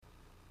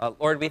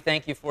Lord, we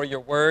thank you for your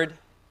word.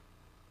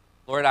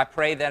 Lord, I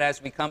pray that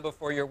as we come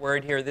before your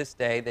word here this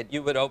day, that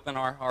you would open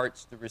our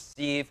hearts to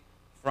receive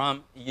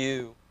from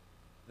you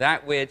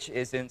that which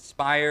is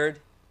inspired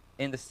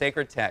in the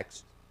sacred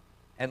text.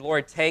 And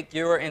Lord, take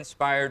your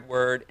inspired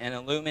word and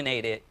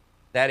illuminate it,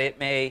 that it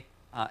may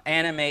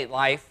animate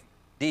life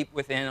deep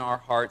within our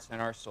hearts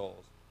and our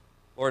souls.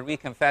 Lord, we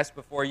confess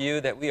before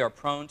you that we are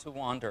prone to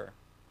wander.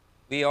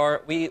 We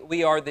are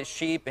the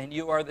sheep and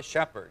you are the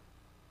shepherd.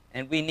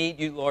 And we need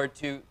you, Lord,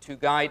 to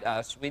guide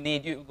us. We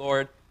need you,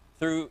 Lord,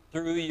 through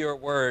your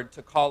word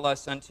to call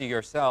us unto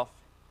yourself,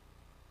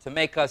 to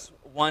make us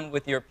one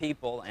with your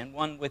people and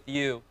one with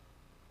you,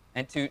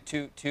 and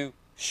to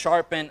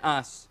sharpen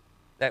us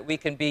that we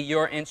can be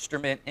your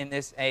instrument in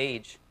this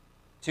age,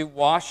 to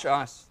wash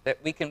us that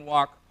we can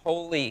walk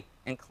holy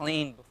and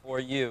clean before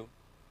you.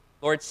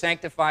 Lord,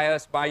 sanctify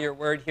us by your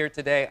word here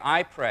today,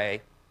 I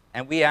pray,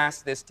 and we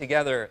ask this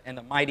together in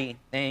the mighty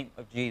name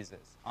of Jesus.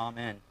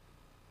 Amen.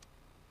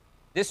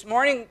 This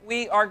morning,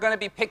 we are going to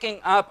be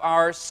picking up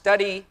our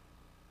study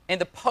in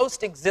the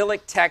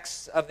post-exilic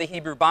texts of the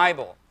Hebrew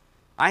Bible.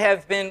 I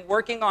have been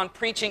working on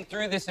preaching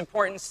through this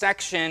important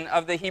section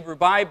of the Hebrew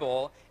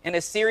Bible in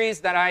a series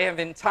that I have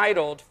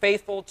entitled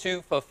Faithful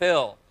to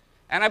Fulfill.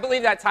 And I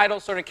believe that title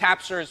sort of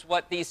captures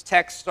what these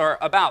texts are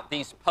about,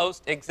 these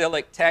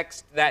post-exilic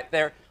texts, that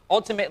they're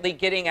ultimately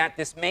getting at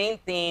this main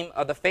theme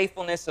of the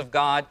faithfulness of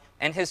God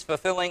and his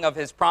fulfilling of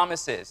his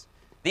promises.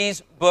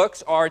 These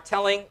books are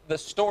telling the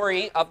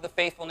story of the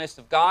faithfulness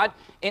of God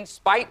in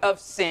spite of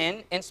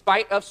sin, in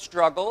spite of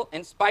struggle,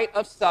 in spite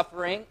of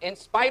suffering, in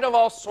spite of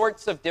all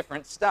sorts of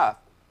different stuff.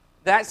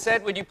 That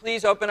said, would you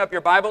please open up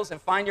your Bibles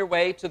and find your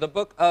way to the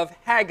book of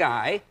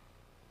Haggai,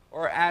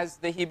 or as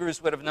the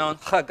Hebrews would have known,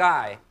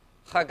 Haggai.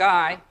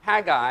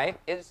 Haggai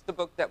is the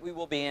book that we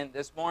will be in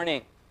this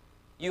morning.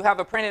 You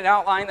have a printed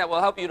outline that will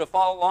help you to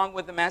follow along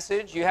with the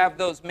message. You have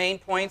those main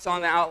points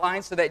on the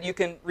outline so that you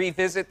can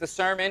revisit the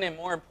sermon and,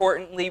 more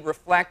importantly,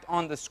 reflect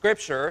on the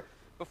scripture.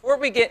 Before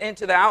we get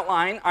into the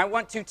outline, I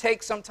want to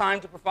take some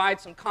time to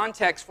provide some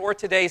context for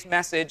today's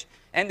message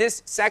and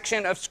this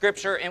section of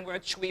scripture in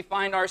which we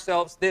find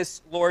ourselves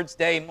this Lord's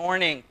Day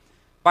morning.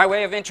 By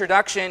way of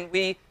introduction,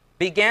 we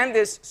began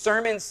this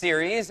sermon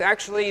series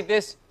actually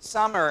this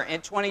summer in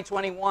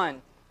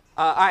 2021.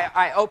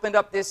 I opened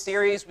up this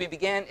series. We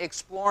began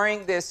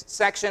exploring this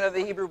section of the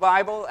Hebrew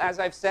Bible. As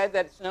I've said,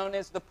 that's known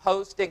as the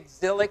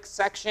post-exilic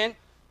section.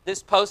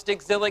 This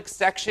post-exilic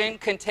section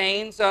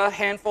contains a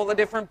handful of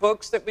different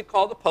books that we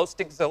call the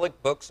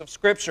post-exilic books of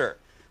Scripture.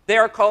 They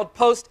are called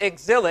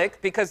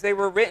post-exilic because they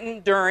were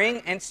written during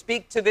and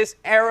speak to this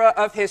era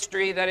of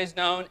history that is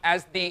known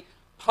as the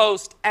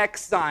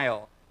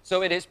post-exile.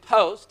 So it is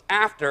post,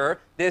 after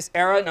this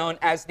era known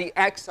as the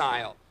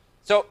exile.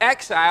 So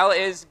exile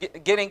is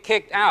getting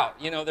kicked out.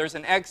 You know, there's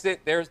an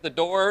exit, there's the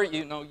door,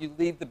 you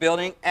leave the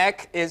building.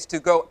 Ek is to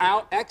go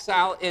out.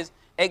 Exile is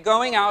a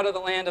going out of the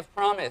land of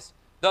promise.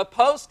 The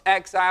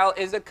post-exile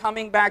is a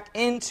coming back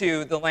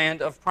into the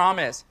land of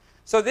promise.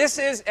 So this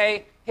is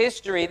a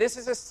history, this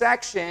is a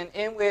section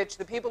in which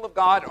the people of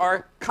God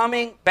are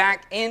coming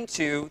back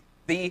into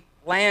the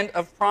land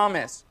of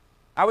promise.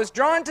 I was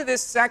drawn to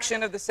this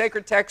section of the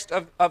sacred text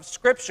of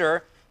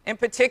Scripture, in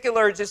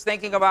particular, just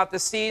thinking about the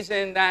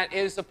season that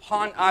is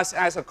upon us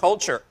as a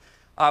culture.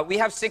 We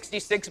have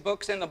 66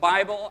 books in the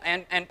Bible,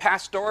 and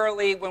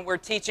pastorally, when we're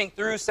teaching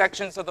through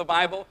sections of the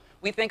Bible,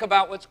 we think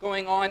about what's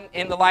going on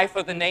in the life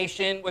of the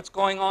nation, what's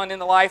going on in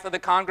the life of the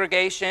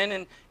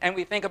congregation, and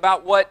we think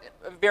about what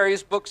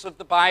various books of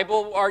the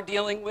Bible are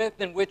dealing with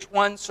and which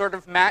ones sort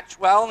of match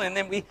well, and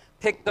then we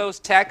pick those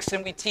texts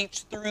and we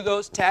teach through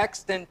those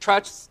texts and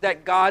trust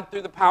that God,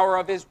 through the power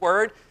of his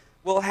word,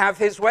 will have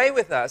his way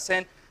with us.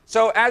 And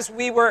so as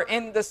we were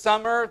in the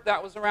summer,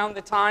 that was around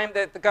the time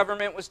that the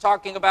government was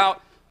talking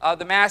about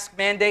the mask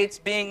mandates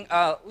being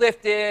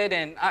lifted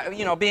and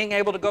being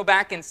able to go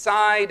back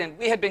inside. And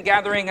we had been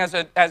gathering as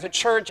a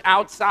church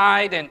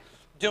outside and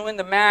doing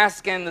the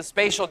mask and the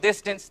spatial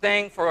distance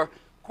thing for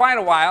quite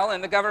a while.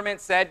 And the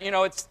government said,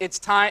 it's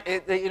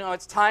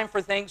time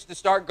for things to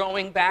start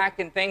going back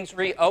and things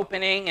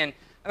reopening. And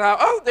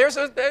there's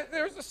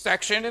a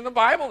section in the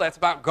Bible that's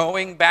about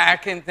going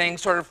back and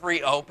things sort of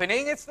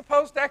reopening. It's the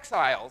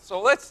post-exile.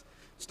 So let's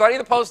study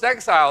the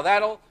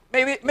post-exile.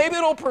 Maybe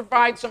it'll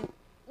provide some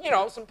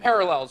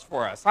parallels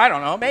for us. I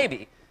don't know,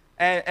 maybe.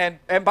 And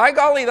by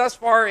golly, thus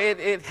far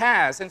it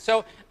has. And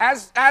so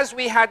as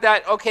we had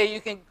that,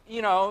 okay,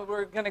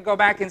 we're going to go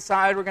back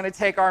inside. We're going to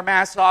take our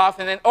masks off,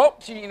 and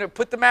then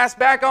put the mask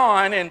back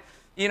on, and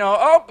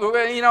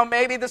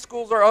maybe the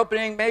schools are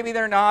opening, maybe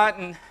they're not,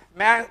 and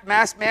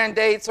mask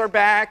mandates are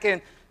back,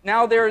 and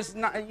now there's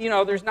not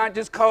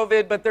just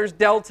COVID, but there's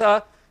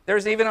Delta.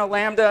 There's even a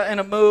Lambda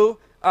and a Mu.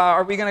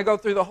 Are we going to go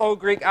through the whole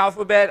Greek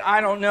alphabet? I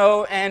don't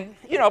know. And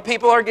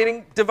people are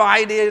getting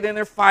divided and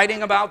they're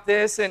fighting about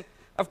this. And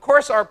of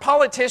course, our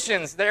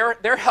politicians,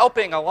 they're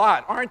helping a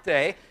lot, aren't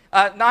they?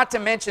 Not to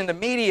mention the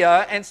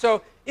media. And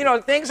so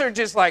things are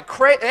just like,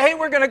 hey,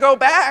 we're going to go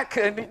back.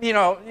 And,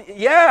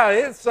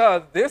 yeah,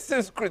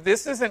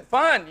 this isn't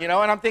fun, and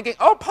I'm thinking,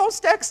 oh,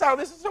 post-exile,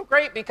 this is so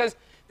great because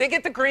they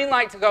get the green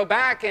light to go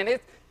back, and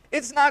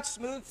it's not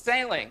smooth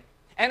sailing.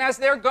 And as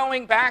they're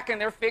going back and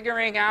they're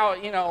figuring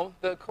out,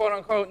 the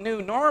quote-unquote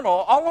new normal,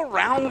 all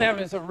around them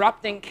is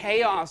erupting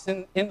chaos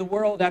in the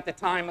world at the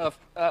time of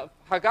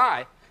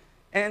Haggai.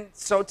 And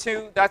so,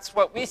 too, that's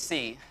what we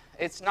see.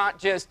 It's not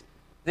just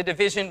the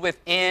division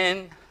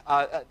within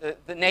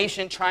the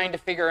nation trying to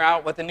figure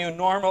out what the new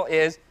normal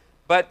is,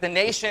 but the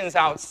nations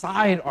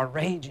outside are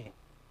raging.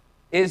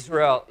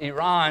 Israel,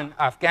 Iran,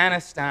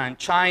 Afghanistan,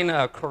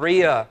 China,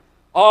 Korea,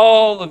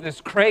 all of this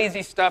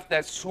crazy stuff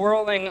that's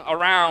swirling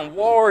around,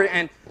 war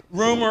and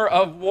rumor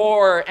of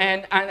war.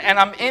 And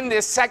I'm in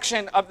this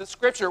section of the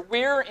scripture.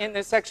 We're in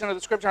this section of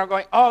the scripture. I'm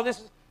going, oh,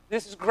 this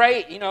is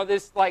great.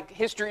 This like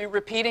history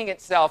repeating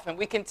itself. And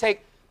we can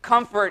take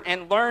comfort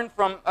and learn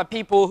from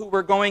people who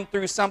were going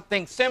through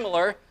something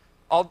similar,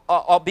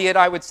 albeit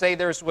I would say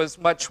theirs was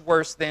much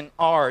worse than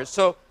ours.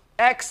 So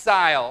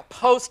exile,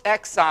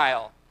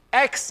 post-exile.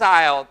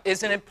 Exile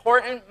is an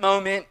important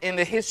moment in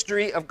the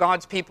history of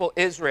God's people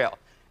Israel.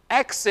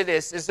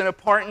 Exodus is an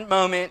important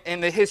moment in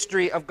the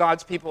history of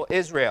God's people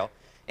Israel.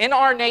 In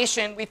our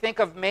nation, we think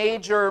of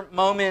major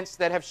moments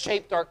that have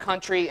shaped our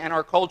country and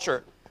our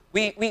culture.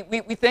 We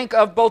think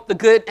of both the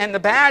good and the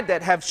bad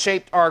that have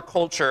shaped our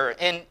culture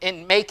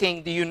in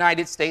making the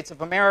United States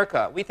of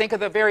America. We think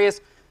of the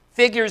various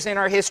figures in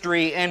our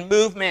history and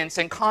movements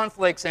and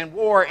conflicts and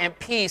war and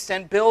peace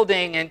and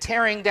building and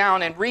tearing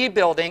down and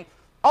rebuilding,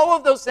 all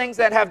of those things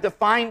that have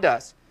defined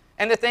us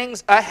and the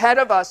things ahead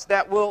of us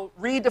that will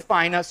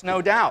redefine us,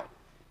 no doubt.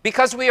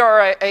 Because we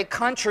are a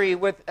country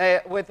with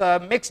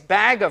a mixed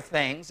bag of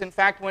things. In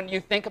fact, when you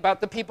think about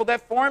the people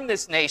that formed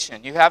this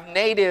nation, you have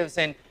natives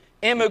and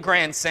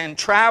immigrants and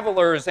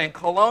travelers and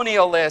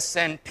colonialists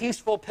and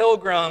peaceful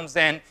pilgrims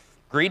and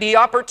greedy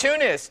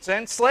opportunists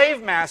and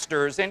slave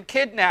masters and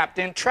kidnapped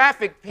and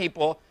trafficked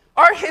people.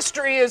 Our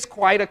history is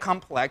quite a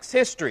complex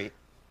history.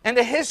 And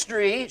the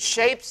history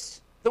shapes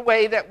the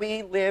way that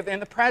we live in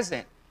the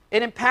present.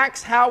 It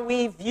impacts how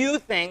we view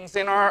things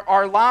in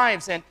our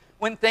lives. And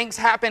when things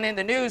happen in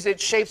the news,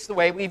 it shapes the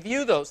way we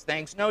view those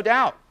things, no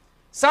doubt.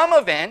 Some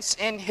events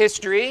in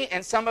history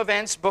and some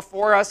events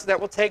before us that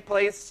will take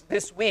place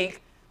this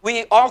week,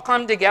 we all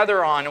come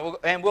together on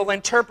and we'll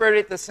interpret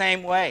it the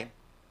same way.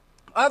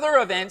 Other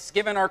events,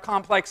 given our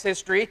complex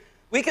history,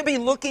 we could be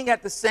looking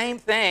at the same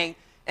thing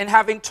and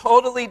having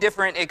totally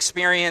different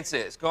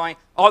experiences, going,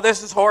 oh,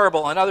 this is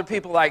horrible, and other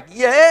people like,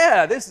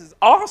 yeah, this is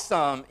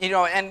awesome,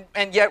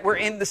 and yet we're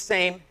in the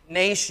same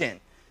nation.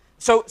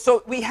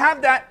 So we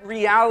have that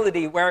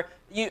reality where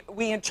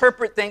we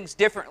interpret things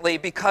differently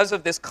because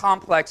of this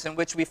complex in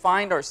which we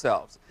find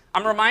ourselves.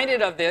 I'm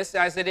reminded of this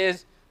as it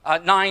is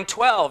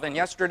 9/12, and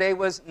yesterday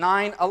was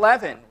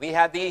 9/11. We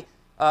had the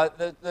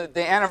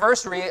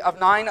anniversary of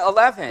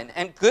 9/11,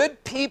 and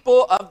good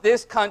people of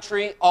this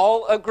country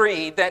all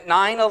agree that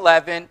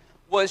 9/11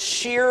 was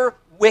sheer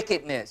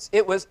wickedness.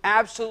 It was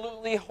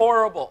absolutely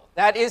horrible.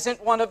 That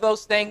isn't one of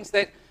those things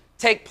that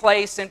take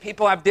place and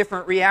people have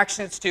different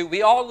reactions to.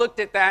 We all looked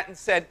at that and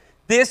said,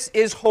 this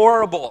is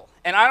horrible.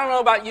 And I don't know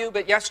about you,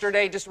 but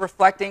yesterday, just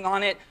reflecting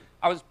on it,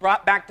 I was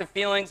brought back to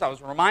feelings. I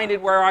was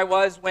reminded where I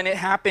was when it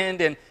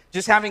happened and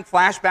just having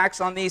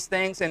flashbacks on these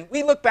things. And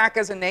we look back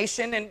as a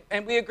nation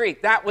and we agree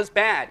that was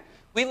bad.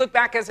 We look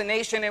back as a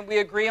nation and we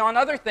agree on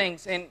other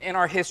things in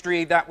our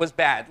history that was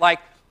bad, like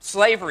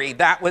slavery,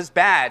 that was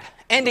bad.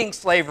 Ending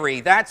slavery,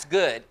 that's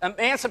good.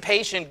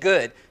 Emancipation,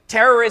 good.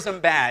 Terrorism,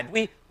 bad.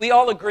 We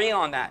all agree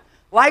on that.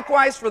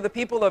 Likewise, for the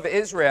people of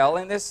Israel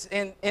in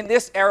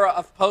this era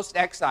of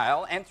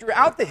post-exile and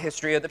throughout the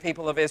history of the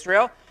people of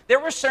Israel, there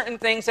were certain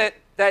things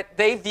that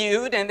they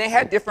viewed and they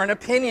had different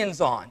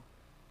opinions on.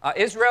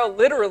 Israel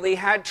literally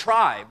had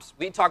tribes.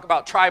 We talk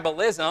about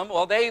tribalism.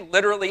 Well, they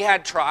literally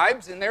had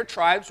tribes, and their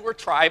tribes were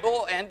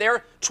tribal, and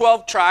their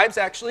 12 tribes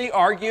actually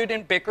argued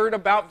and bickered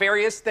about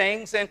various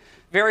things and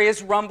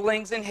various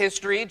rumblings in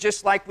history,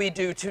 just like we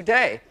do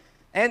today.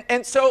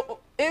 And so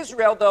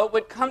Israel, though,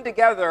 would come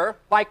together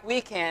like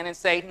we can and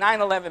say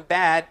 9/11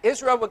 bad.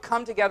 Israel would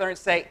come together and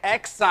say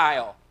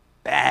exile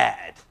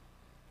bad.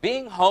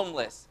 Being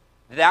homeless,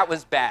 that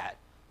was bad.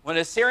 When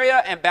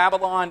Assyria and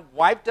Babylon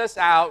wiped us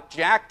out,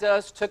 jacked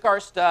us, took our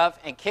stuff,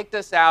 and kicked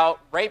us out,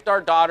 raped our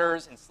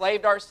daughters,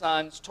 enslaved our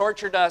sons,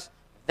 tortured us,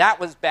 that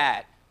was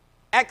bad.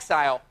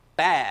 Exile,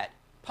 bad.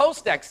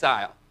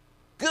 Post-exile,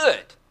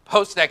 good.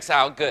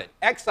 Post-exile, good.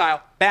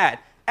 Exile, bad.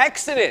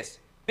 Exodus,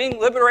 being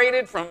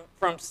liberated from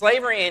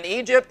slavery in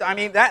Egypt, I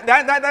mean,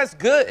 that's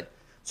good.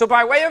 So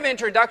by way of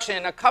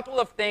introduction, a couple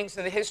of things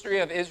in the history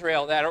of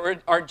Israel that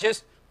are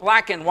just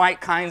black and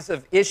white kinds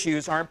of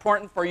issues are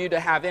important for you to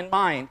have in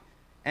mind.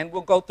 And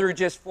we'll go through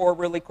just 4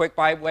 really quick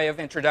by way of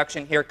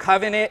introduction here.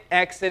 Covenant,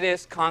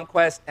 Exodus,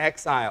 conquest,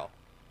 exile.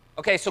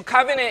 Okay, so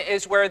covenant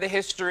is where the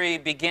history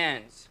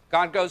begins.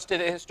 God goes to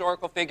the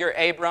historical figure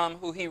Abram,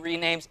 who he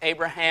renames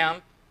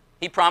Abraham.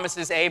 He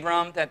promises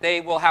Abram that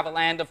they will have a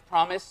land of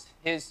promise.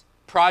 His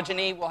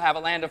progeny will have a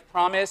land of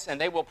promise and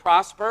they will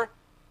prosper.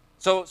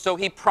 So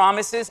he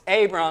promises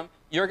Abram,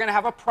 you're going to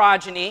have a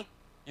progeny,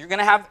 you're going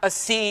to have a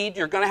seed,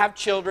 you're going to have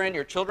children,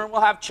 your children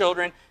will have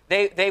children,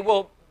 they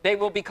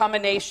will become a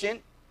nation,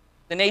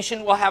 the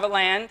nation will have a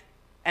land,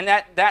 and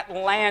that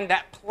land,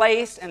 that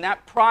place, and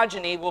that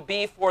progeny will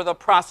be for the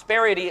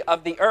prosperity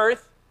of the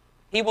earth.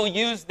 He will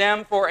use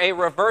them for a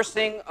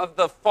reversing of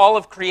the fall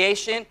of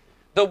creation,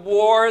 the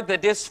war, the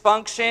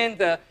dysfunction,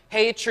 the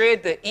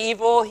hatred, the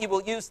evil. He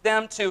will use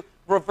them to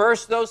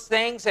reverse those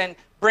things and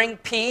bring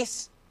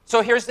peace.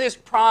 So here's this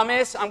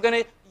promise. I'm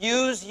going to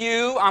use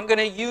you. I'm going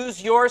to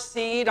use your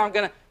seed. I'm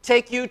going to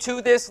take you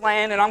to this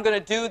land, and I'm going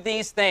to do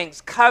these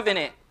things.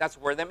 Covenant. That's a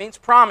word that means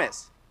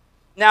promise.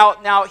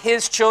 Now,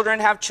 his children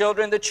have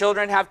children. The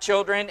children have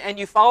children. And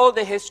you follow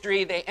the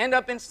history. They end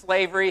up in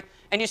slavery.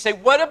 And you say,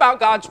 what about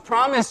God's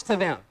promise to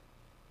them?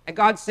 And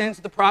God sends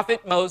the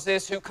prophet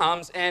Moses, who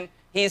comes, and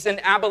he's an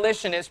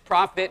abolitionist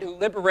prophet who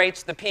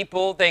liberates the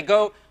people. They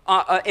go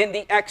in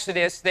the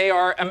Exodus. They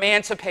are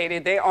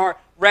emancipated. They are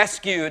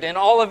rescued. And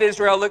all of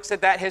Israel looks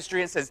at that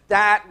history and says,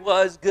 that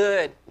was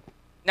good.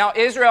 Now,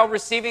 Israel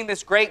receiving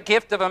this great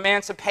gift of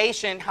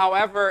emancipation,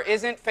 however,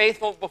 isn't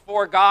faithful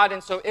before God.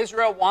 And so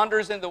Israel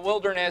wanders in the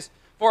wilderness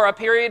for a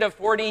period of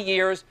 40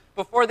 years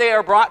before they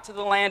are brought to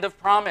the land of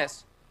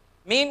promise.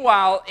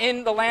 Meanwhile,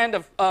 in the land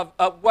of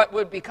what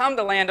would become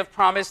the land of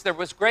promise, there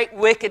was great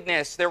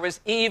wickedness, there was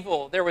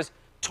evil, there was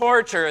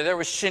torture, there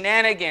was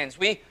shenanigans.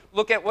 We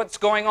look at what's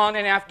going on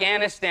in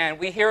Afghanistan.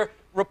 We hear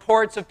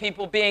reports of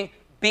people being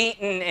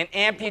beaten and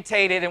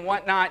amputated and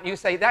whatnot. And you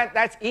say,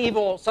 that's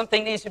evil.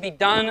 Something needs to be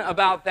done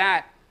about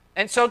that.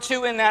 And so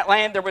too in that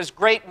land there was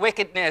great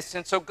wickedness.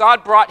 And so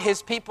God brought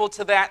his people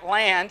to that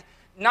land,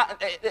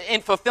 not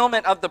in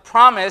fulfillment of the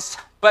promise,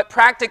 but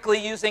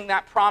practically using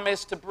that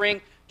promise to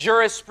bring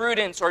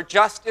jurisprudence or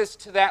justice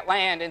to that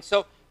land. And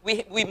so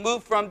we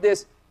move from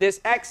this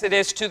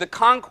exodus to the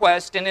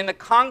conquest, and in the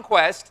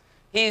conquest,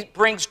 he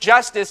brings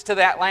justice to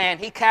that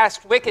land. He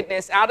casts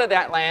wickedness out of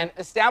that land,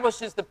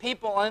 establishes the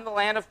people in the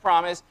land of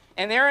promise,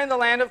 and they're in the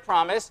land of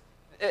promise,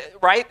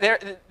 right?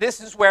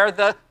 This is where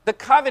the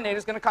covenant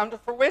is going to come to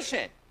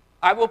fruition.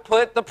 I will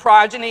put the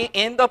progeny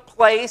in the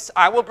place.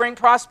 I will bring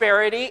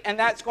prosperity, and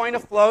that's going to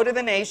flow to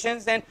the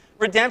nations, and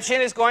redemption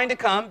is going to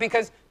come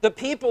because the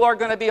people are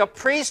going to be a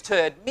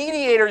priesthood,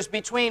 mediators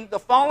between the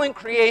fallen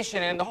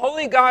creation and the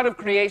holy God of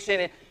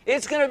creation.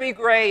 It's going to be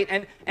great.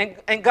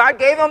 And God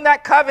gave them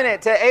that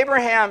covenant to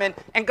Abraham,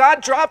 and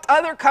God dropped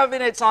other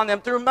covenants on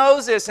them through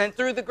Moses and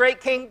through the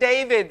great King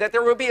David, that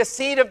there would be a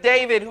seed of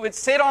David who would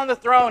sit on the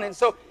throne. And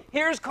so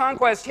here's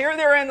conquest. Here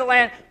they're in the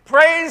land.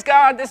 Praise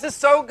God. This is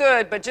so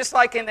good. But just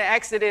like in the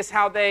Exodus,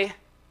 how they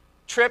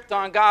tripped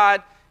on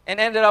God and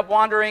ended up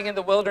wandering in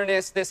the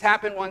wilderness, this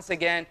happened once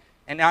again.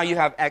 And now you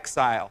have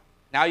exile.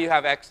 Now you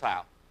have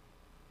exile.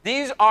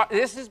 This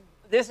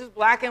is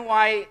black and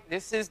white.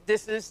 This is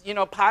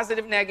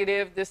positive,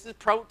 negative. This is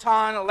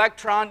proton,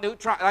 electron,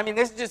 neutron. I mean,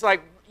 this is just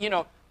like,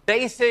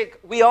 basic.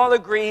 We all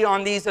agree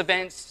on these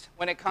events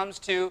when it comes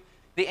to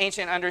the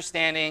ancient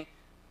understanding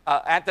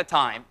at the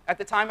time. At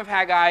the time of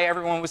Haggai,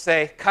 everyone would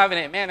say,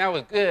 covenant, man, that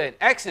was good.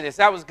 Exodus,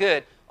 that was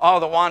good. Oh,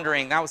 the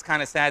wandering, that was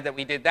kind of sad that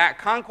we did that.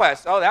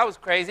 Conquest, oh, that was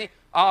crazy.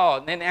 Oh,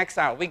 and then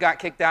exile, we got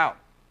kicked out.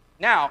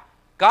 Now,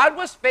 God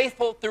was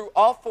faithful through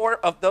all four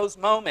of those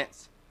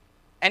moments.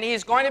 And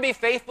he's going to be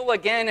faithful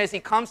again as he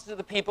comes to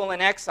the people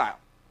in exile.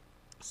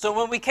 So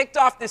when we kicked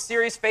off this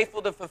series,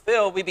 Faithful to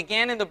Fulfill, we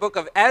began in the book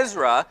of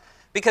Ezra,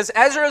 because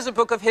Ezra is a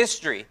book of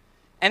history.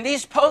 And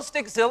these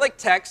post-exilic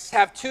texts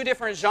have two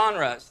different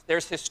genres.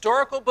 There's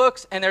historical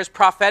books and there's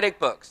prophetic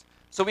books.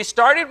 So we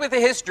started with the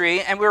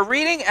history, and we're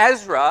reading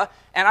Ezra,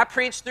 and I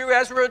preached through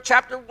Ezra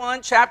chapter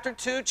 1, chapter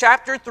 2,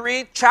 chapter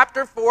 3,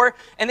 chapter 4,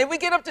 and then we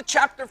get up to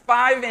chapter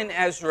 5 in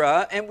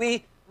Ezra, and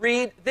we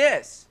read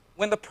this.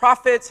 When the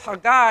prophets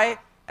Haggai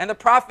and the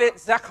prophet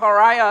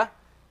Zechariah,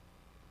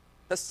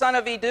 the son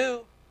of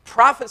Iddo,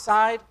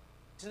 prophesied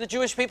to the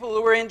Jewish people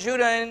who were in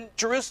Judah and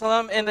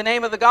Jerusalem in the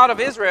name of the God of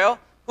Israel,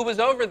 who was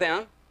over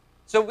them.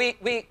 So we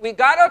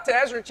got up to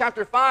Ezra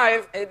chapter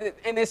 5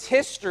 in this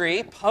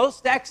history,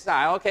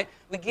 post-exile, okay?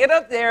 We get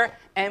up there,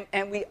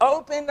 and we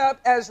opened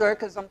up Ezra,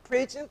 because I'm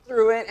preaching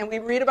through it, and we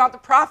read about the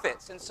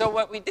prophets. And so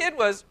what we did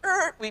was,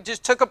 we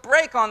just took a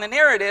break on the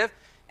narrative,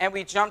 and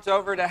we jumped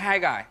over to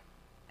Haggai.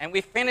 And we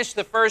finished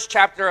the first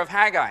chapter of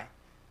Haggai.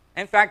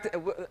 In fact,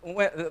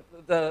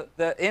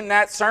 in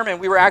that sermon,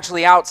 we were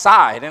actually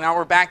outside, and now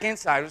we're back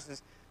inside, which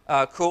is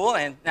cool.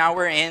 And now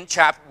we're in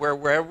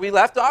where we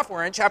left off.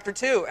 We're in chapter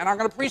 2, and I'm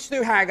going to preach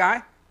through Haggai.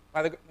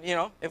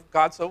 If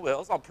God so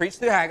wills, I'll preach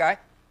through Haggai,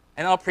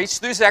 and I'll preach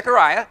through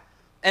Zechariah,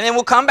 and then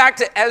we'll come back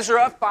to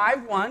Ezra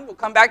 5:1. We'll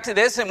come back to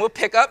this, and we'll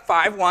pick up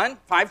 5:1,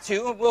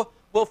 5:2, and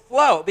we'll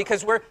flow,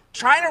 because we're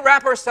trying to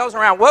wrap ourselves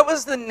around what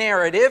was the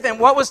narrative and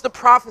what was the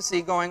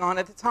prophecy going on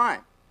at the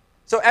time.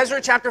 So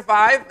Ezra chapter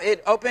 5,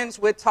 it opens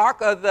with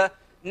talk of the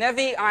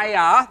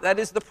Nevi'ah, that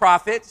is the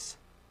prophets,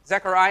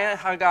 Zechariah,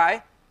 Haggai.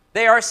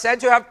 They are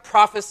said to have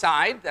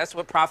prophesied. That's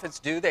what prophets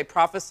do. They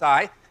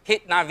prophesy.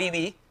 Hit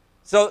Navibi.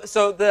 So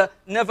the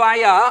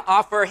Neviah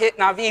offer hit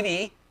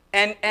Navivi,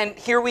 and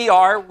here we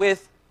are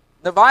with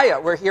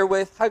Neviah. We're here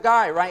with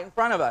Haggai right in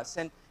front of us.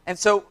 And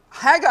so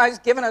Haggai's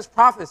given us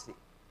prophecy.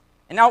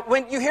 And now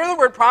when you hear the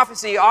word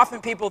prophecy,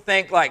 often people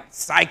think like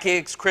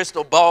psychics,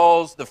 crystal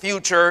balls, the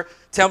future,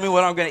 tell me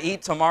what I'm going to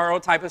eat tomorrow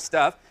type of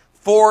stuff.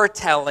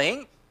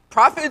 Foretelling.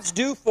 Prophets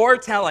do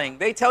foretelling.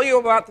 They tell you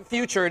about the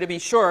future, to be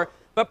sure,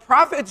 but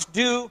prophets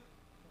do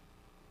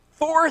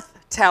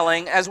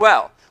forthtelling as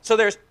well. So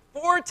there's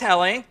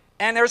foretelling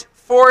and there's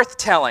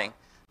forthtelling.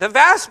 The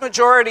vast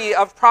majority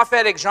of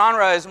prophetic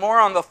genre is more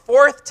on the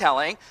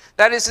forthtelling.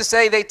 That is to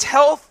say, they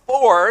tell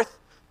forth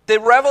the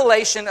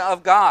revelation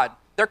of God.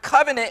 They're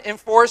covenant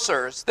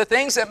enforcers. The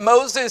things that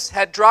Moses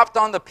had dropped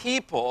on the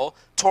people,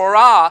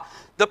 Torah,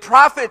 the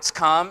prophets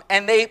come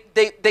and they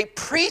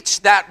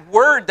preach that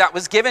word that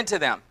was given to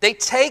them. They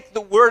take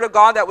the word of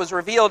God that was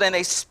revealed and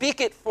they speak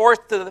it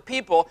forth to the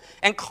people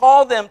and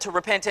call them to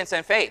repentance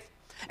and faith.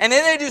 And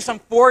then they do some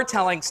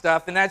foretelling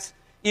stuff, and that's,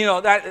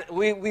 that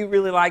we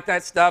really like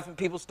that stuff, and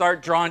people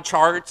start drawing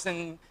charts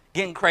and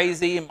getting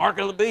crazy, and Mark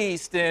of the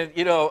Beast, and,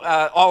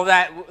 all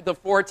that, the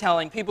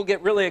foretelling. People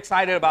get really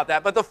excited about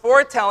that. But the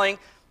foretelling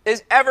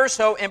is ever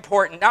so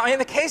important. Now, in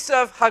the case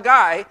of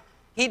Haggai,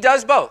 he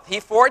does both. He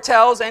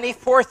foretells and he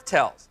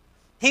forthtells.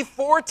 He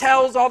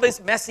foretells all this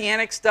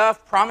messianic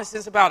stuff,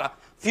 promises about a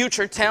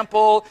future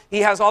temple. He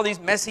has all these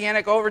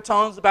messianic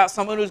overtones about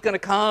someone who's going to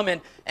come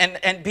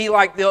and be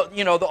like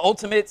the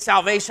ultimate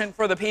salvation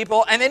for the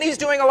people. And then he's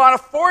doing a lot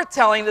of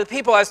foretelling to the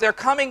people as they're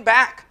coming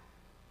back.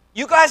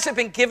 You guys have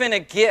been given a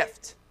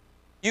gift.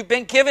 You've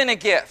been given a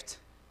gift,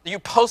 you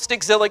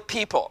post-exilic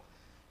people.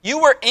 You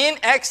were in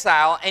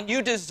exile and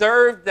you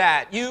deserved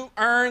that. You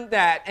earned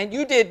that. And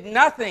you did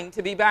nothing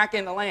to be back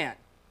in the land.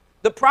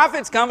 The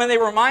prophets come and they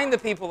remind the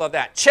people of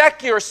that.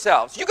 Check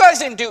yourselves. You guys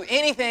didn't do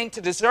anything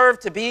to deserve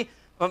to be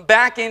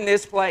back in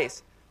this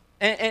place.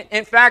 And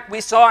in fact,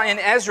 we saw in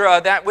Ezra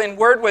that when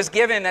word was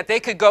given that they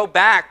could go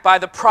back by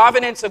the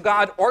providence of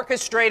God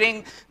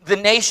orchestrating the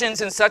nations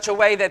in such a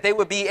way that they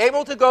would be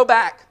able to go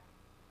back,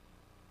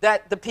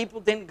 that the people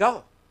didn't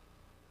go.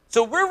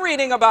 So we're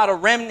reading about a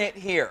remnant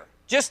here.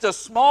 Just a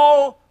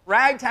small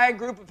ragtag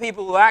group of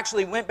people who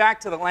actually went back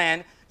to the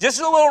land. Just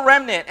a little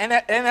remnant. And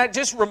that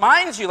just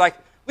reminds you, like,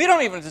 we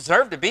don't even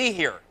deserve to be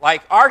here.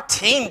 Like, our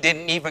team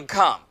didn't even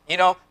come.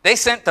 They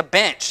sent the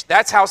bench.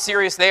 That's how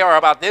serious they are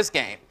about this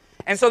game.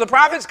 And so the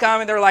prophets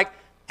come and they're like,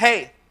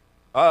 hey,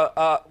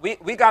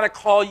 we got to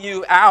call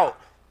you out.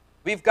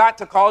 We've got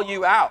to call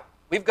you out.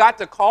 We've got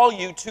to call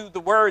you to the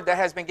word that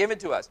has been given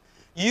to us.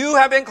 You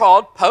have been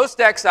called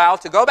post-exile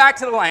to go back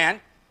to the land.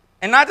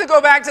 And not to go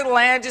back to the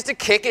land just to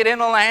kick it in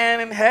the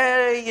land and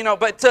hey,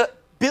 but to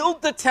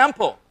build the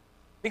temple.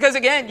 Because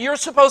again, you're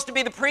supposed to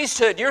be the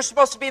priesthood. You're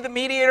supposed to be the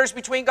mediators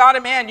between God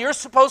and man. You're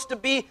supposed to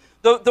be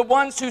the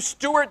ones who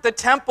steward the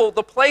temple,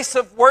 the place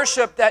of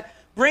worship that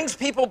brings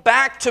people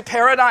back to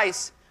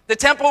paradise. The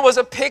temple was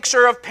a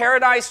picture of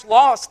paradise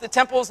lost. The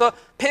temple is a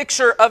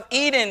picture of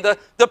Eden.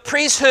 The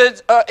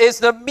priesthood is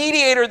the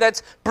mediator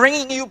that's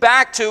bringing you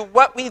back to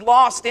what we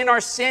lost in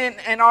our sin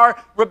and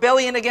our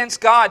rebellion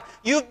against God.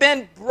 You've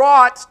been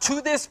brought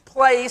to this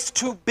place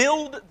to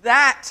build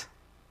that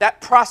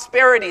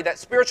prosperity, that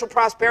spiritual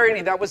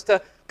prosperity that was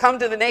to come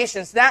to the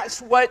nations.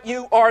 That's what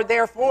you are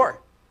there for.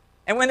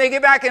 And when they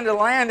get back into the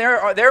land,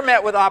 they're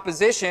met with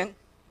opposition.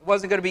 It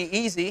wasn't going to be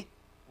easy.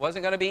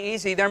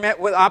 They're met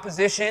with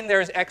opposition.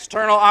 There's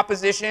external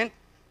opposition.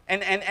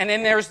 And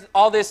then there's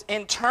all this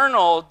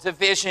internal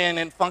division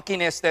and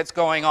funkiness that's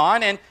going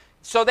on. And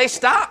so they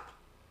stopped.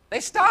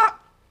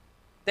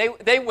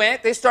 They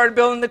went. They started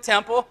building the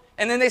temple.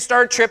 And then they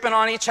started tripping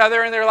on each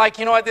other. And they're like,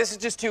 you know what? This is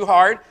just too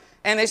hard.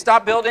 And they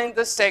stopped building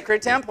the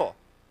sacred temple.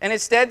 And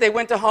instead, they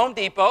went to Home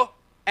Depot.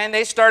 And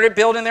they started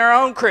building their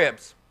own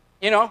cribs.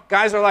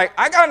 Guys are like,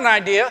 I got an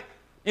idea.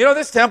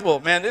 This temple,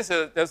 man, there's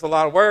a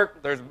lot of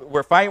work.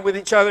 We're fighting with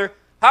each other.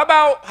 How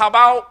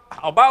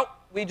about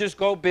we just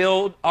go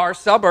build our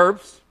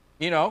suburbs?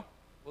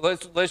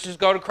 Let's just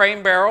go to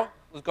Crate & Barrel.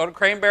 Let's go to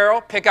Crate &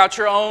 Barrel. Pick out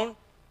your own,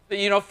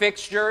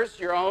 fixtures,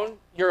 your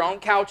own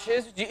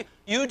couches.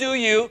 You do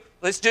you.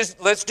 Let's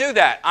do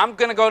that. I'm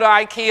gonna go to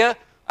IKEA.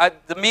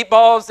 The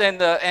meatballs and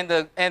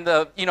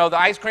the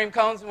ice cream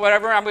cones and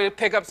whatever. I'm gonna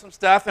pick up some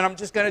stuff and I'm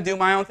just gonna do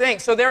my own thing.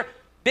 So they're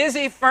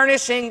busy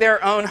furnishing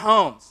their own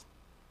homes.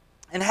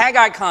 And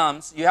Haggai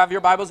comes. You have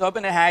your Bibles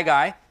open to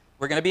Haggai.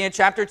 We're going to be in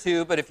chapter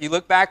 2, but if you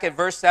look back at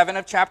verse 7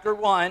 of chapter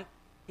 1,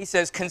 he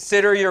says,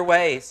 consider your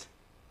ways.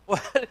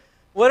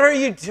 What are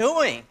you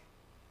doing?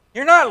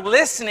 You're not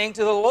listening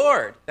to the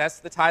Lord. That's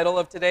the title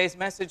of today's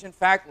message, in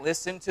fact,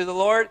 listen to the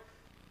Lord.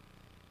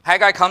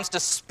 Haggai comes to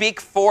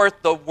speak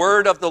forth the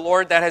word of the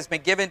Lord that has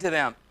been given to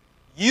them.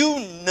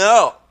 You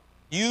know,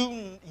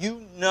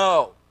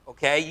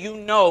 okay? You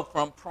know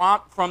from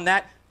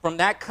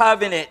that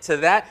covenant to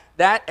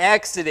that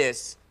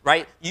exodus,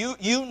 right?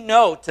 You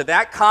know, to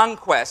that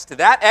conquest, to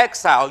that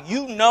exile,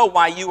 you know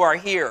why you are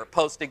here,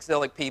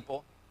 post-exilic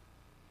people.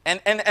 And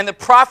the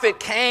prophet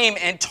came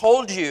and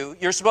told you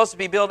you're supposed to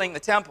be building the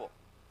temple.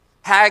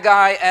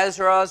 Haggai,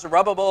 Ezra,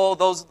 Zerubbabel,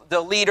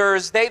 the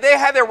leaders, they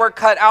had their work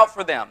cut out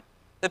for them.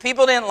 The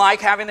people didn't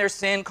like having their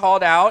sin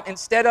called out.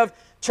 Instead of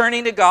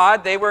turning to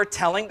God, they were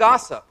telling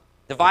gossip,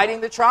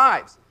 dividing the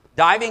tribes,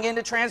 diving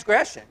into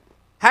transgression.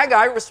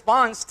 Haggai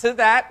responds to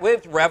that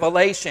with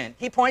revelation.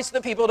 He points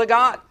the people to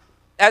God.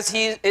 As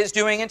he is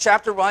doing in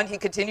chapter 1, he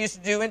continues to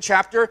do in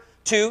chapter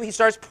 2. He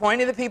starts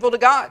pointing the people to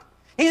God.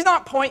 He's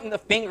not pointing the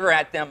finger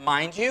at them,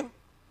 mind you.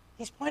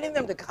 He's pointing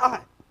them to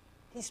God.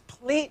 He's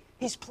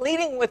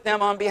pleading with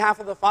them on behalf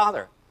of the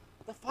Father.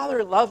 The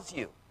Father loves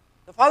you.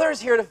 The Father is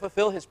here to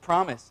fulfill his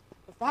promise.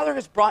 The Father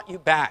has brought you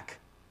back.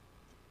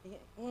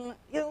 A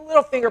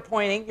little finger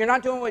pointing. You're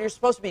not doing what you're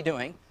supposed to be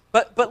doing.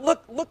 But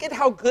look at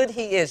how good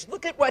he is.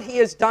 Look at what he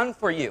has done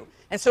for you.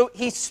 And so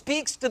he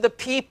speaks to the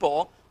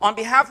people on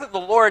behalf of the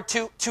Lord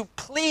to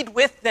plead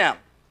with them.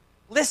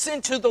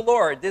 Listen to the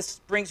Lord. This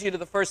brings you to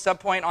the first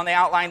subpoint on the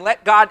outline.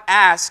 Let God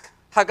ask.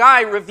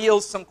 Haggai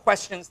reveals some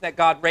questions that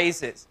God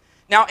raises.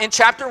 Now, in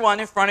chapter 1,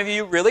 in front of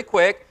you, really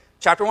quick,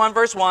 chapter 1,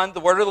 verse 1, the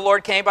word of the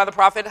Lord came by the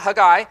prophet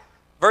Haggai.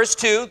 Verse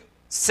 2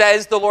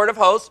 says the Lord of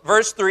hosts.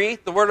 Verse 3,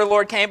 the word of the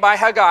Lord came by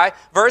Haggai.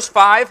 Verse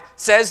 5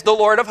 says the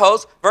Lord of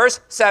hosts.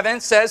 Verse 7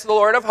 says the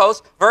Lord of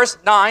hosts. Verse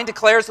 9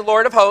 declares the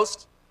Lord of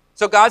hosts.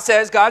 So God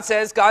says, God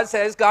says, God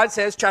says, God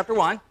says, chapter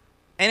 1.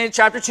 And in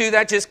chapter 2,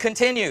 that just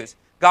continues.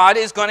 God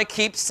is going to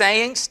keep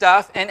saying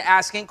stuff and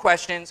asking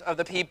questions of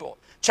the people.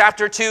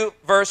 Chapter 2,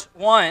 verse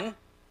 1,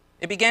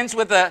 it begins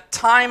with a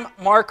time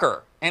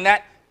marker. And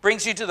that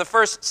brings you to the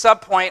first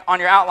subpoint on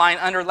your outline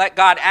under Let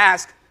God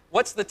Ask.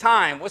 What's the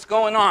time? What's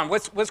going on?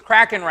 What's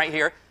cracking right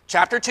here?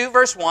 Chapter 2,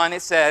 verse 1,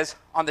 it says,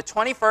 on the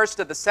 21st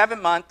of the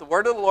 7th month, the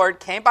word of the Lord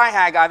came by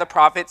Haggai the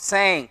prophet,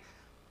 saying.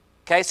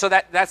 Okay, so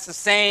that's the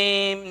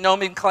same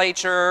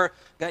nomenclature.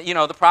 You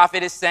know, the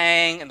prophet is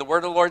saying, and the word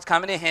of the Lord's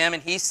coming to him,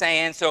 and he's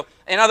saying. So,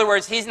 in other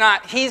words, he's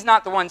not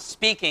the one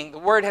speaking. The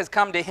word has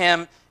come to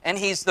him, and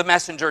he's the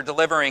messenger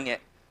delivering it.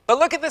 But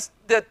look at this,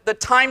 the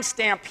time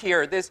stamp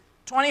here, this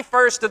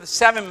 21st of the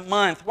 7th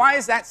month. Why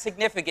is that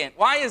significant?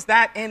 Why is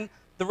that in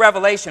the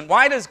Revelation?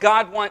 Why does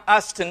God want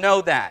us to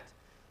know that?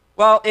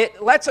 Well,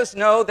 it lets us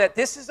know that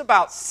this is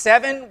about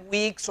 7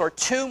 weeks or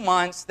 2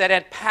 months that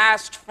had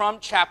passed from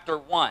chapter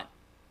 1.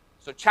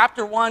 So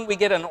chapter 1, we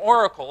get an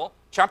oracle.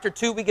 Chapter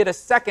 2, we get a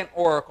second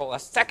oracle, a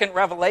second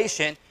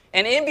revelation.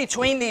 And in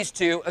between these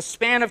two, a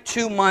span of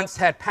 2 months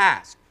had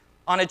passed.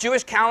 On a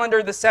Jewish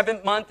calendar, the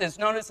 7th month is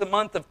known as the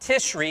month of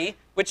Tishri,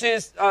 which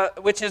is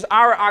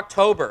our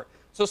October.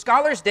 So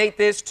scholars date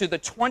this to the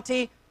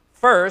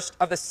 21st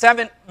of the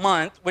 7th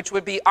month, which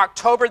would be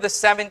October the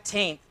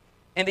 17th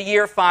in the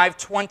year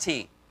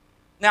 520.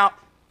 Now,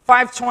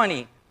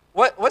 520,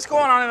 what's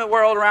going on in the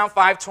world around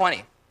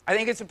 520? I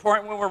think it's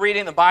important when we're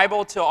reading the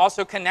Bible to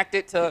also connect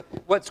it to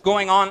what's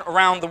going on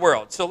around the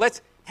world. So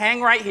let's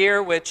hang right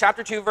here with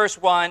chapter 2,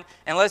 verse 1,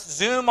 and let's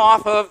zoom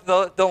off of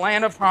the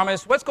land of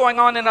promise. What's going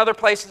on in other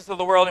places of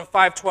the world in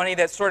 520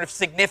 that's sort of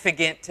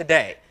significant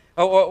today?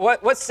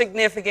 What's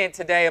significant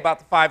today about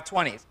the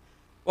 520s?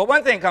 Well,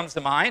 one thing comes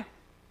to mind.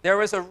 There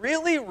was a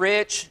really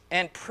rich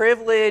and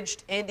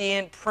privileged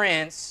Indian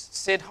prince,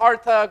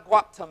 Siddhartha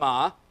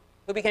Gautama,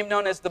 who became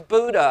known as the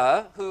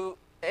Buddha, who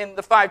in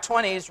the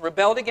 520s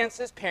rebelled against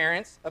his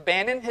parents,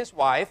 abandoned his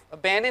wife,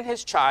 abandoned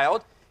his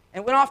child,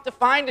 and went off to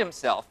find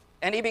himself.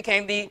 And he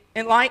became the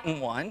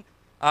enlightened one,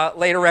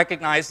 later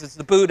recognized as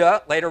the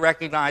Buddha, later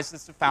recognized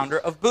as the founder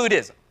of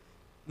Buddhism.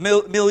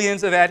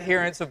 Millions of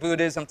adherents of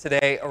Buddhism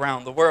today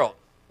around the world.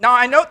 Now,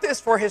 I note this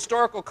for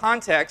historical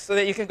context so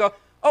that you can go,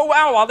 oh,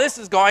 wow, while this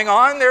is going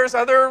on, there's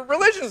other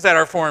religions that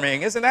are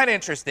forming. Isn't that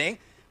interesting?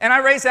 And I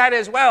raise that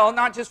as well,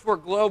 not just for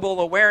global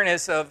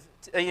awareness of,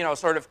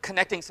 sort of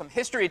connecting some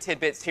history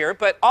tidbits here,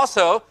 but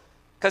also,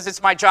 because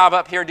it's my job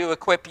up here to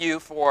equip you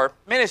for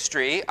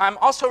ministry, I'm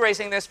also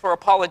raising this for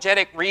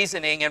apologetic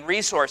reasoning and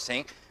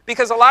resourcing,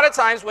 because a lot of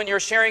times when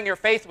you're sharing your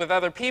faith with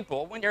other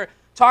people, when you're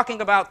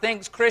talking about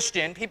things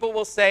Christian, people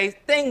will say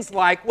things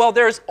like, well,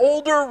 there's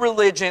older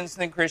religions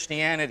than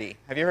Christianity.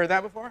 Have you heard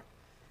that before?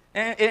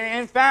 And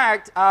in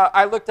fact,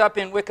 I looked up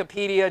in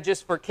Wikipedia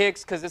just for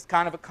kicks because it's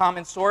kind of a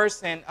common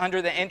source, and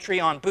under the entry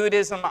on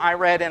Buddhism, I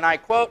read, and I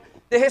quote,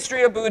 the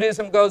history of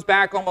Buddhism goes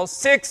back almost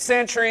 6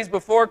 centuries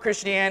before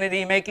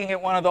Christianity, making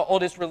it one of the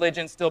oldest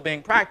religions still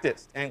being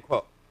practiced, end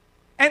quote.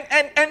 And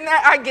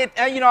I get,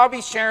 I'll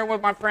be sharing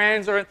with my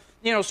friends or,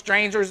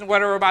 strangers and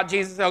whatever about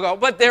Jesus. They'll go,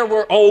 but there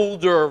were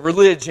older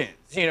religions.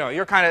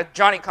 You're kind of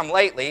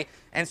Johnny-come-lately,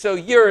 and so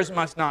yours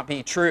must not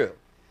be true.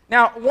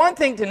 Now, one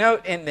thing to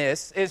note in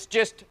this is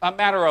just a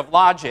matter of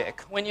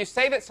logic. When you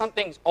say that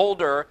something's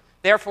older,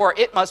 therefore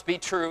it must be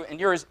true and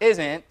yours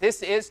isn't,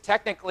 this is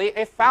technically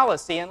a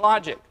fallacy in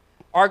logic.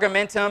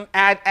 Argumentum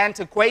ad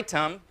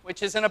antiquatum,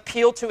 which is an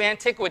appeal to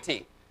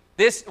antiquity.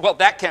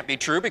 That can't be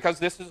true because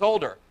this is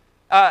older.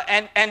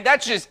 And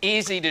that's just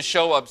easy to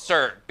show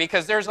absurd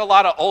because there's a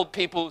lot of old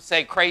people who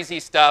say crazy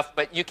stuff,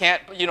 but you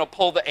can't,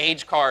 pull the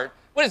age card.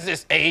 What is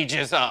this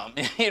ageism?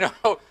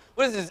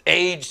 What is this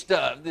age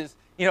stuff?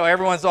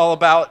 Everyone's all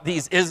about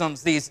these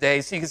isms these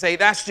days. So you can say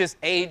that's just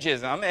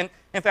ageism.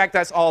 In fact,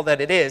 that's all that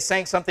it is.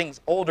 Saying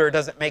something's older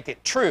doesn't make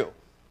it true.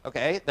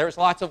 Okay? There's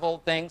lots of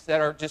old things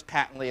that are just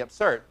patently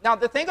absurd. Now,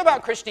 the thing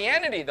about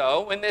Christianity,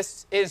 though, when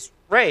this is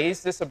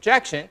raised, this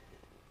objection,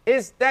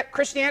 is that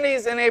Christianity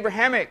is an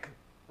Abrahamic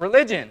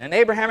religion, an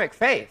Abrahamic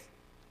faith.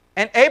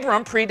 And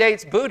Abram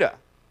predates Buddha.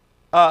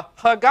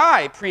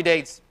 Haggai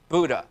predates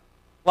Buddha.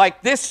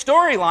 Like this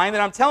storyline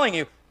that I'm telling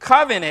you,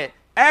 covenant,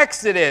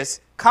 Exodus,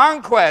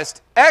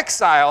 conquest,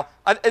 exile,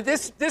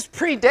 this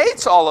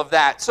predates all of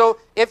that. So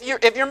if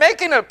you're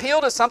making an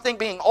appeal to something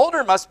being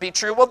older must be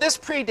true, well, this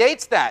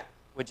predates that.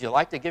 Would you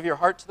like to give your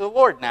heart to the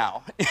Lord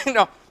now?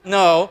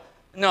 No,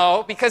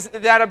 because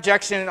that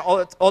objection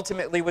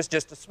ultimately was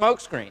just a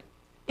smokescreen.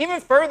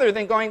 Even further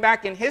than going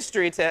back in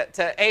history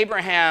to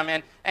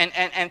Abraham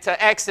and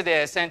to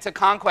Exodus and to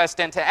conquest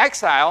and to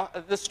exile,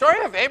 the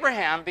story of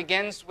Abraham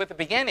begins with a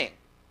beginning.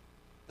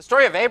 The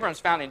story of Abram is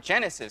found in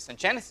Genesis, and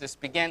Genesis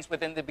begins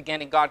within the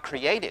beginning God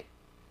created.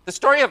 The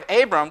story of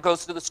Abram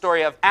goes to the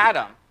story of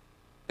Adam.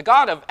 The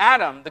God of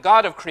Adam, the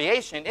God of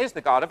creation, is the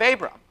God of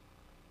Abram.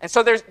 And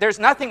so there's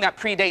nothing that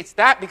predates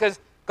that because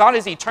God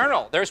is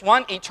eternal. There's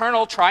one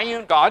eternal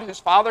triune God who's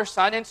Father,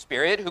 Son, and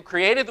Spirit, who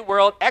created the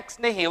world ex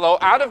nihilo,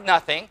 out of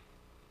nothing,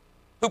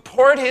 who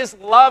poured his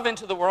love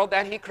into the world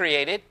that he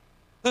created,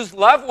 whose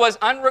love was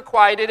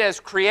unrequited as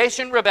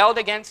creation rebelled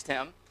against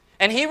him.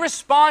 And he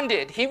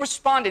responded,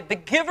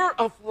 the giver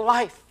of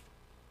life,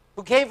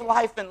 who gave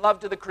life and love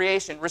to the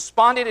creation,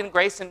 responded in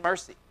grace and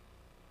mercy,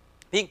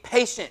 being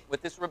patient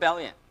with this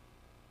rebellion.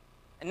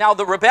 And now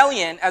the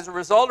rebellion, as a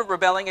result of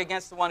rebelling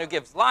against the one who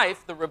gives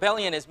life, the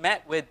rebellion is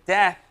met with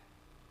death.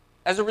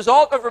 As a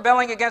result of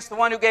rebelling against the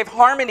one who gave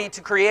harmony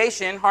to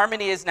creation,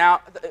 harmony is now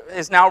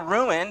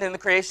ruined and the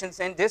creation's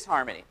in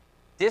disharmony.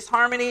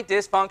 Disharmony,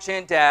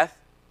 dysfunction, death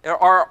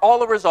are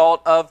all a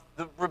result of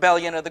the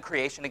rebellion of the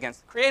creation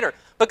against the Creator.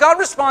 But God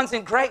responds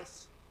in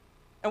grace.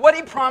 And what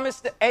he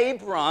promised to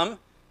Abram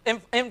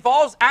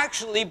involves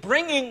actually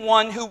bringing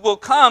one who will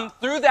come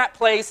through that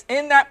place,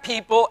 in that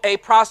people, a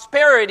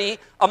prosperity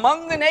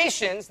among the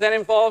nations that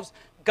involves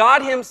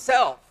God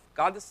himself,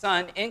 God the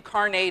Son,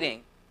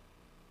 incarnating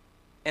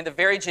in the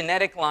very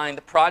genetic line,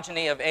 the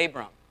progeny of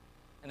Abram,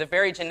 in the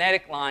very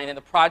genetic line, in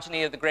the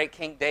progeny of the great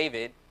King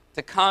David,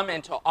 to come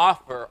and to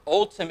offer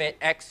ultimate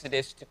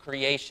exodus to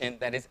creation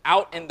that is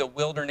out in the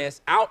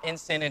wilderness, out in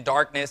sin and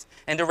darkness,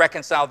 and to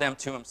reconcile them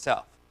to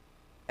himself.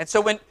 And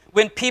so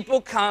when people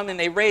come and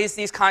they raise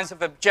these kinds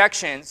of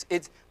objections,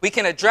 we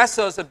can address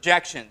those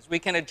objections. We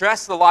can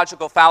address the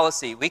logical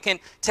fallacy. We can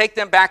take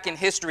them back in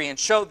history and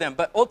show them.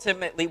 But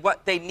ultimately,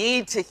 what they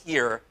need to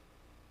hear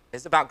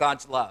is about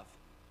God's love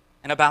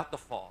and about the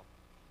fall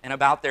and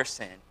about their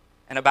sin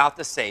and about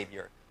the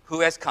Savior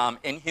who has come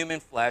in human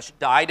flesh,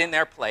 died in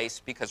their place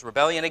because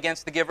rebellion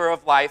against the giver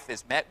of life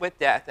is met with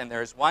death. And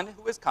there is one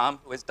who has come,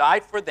 who has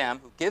died for them,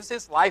 who gives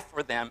his life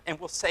for them and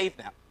will save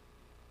them.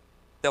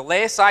 They'll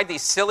lay aside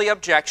these silly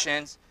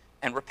objections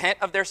and repent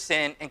of their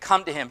sin and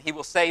come to him. He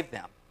will save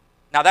them.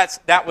 Now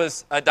that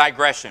was a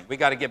digression. We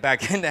got to get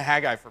back into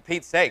Haggai for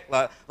Pete's sake.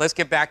 Let's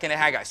get back into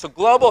Haggai. So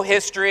global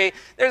history.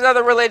 There's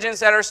other religions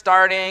that are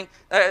starting.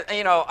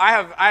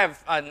 I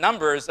have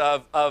numbers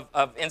of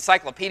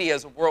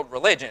encyclopedias of world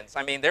religions.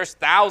 I mean, there's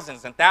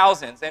thousands and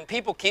thousands, and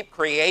people keep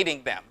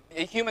creating them.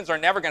 Humans are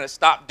never going to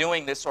stop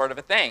doing this sort of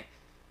a thing.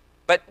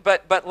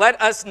 But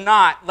let us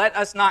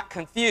not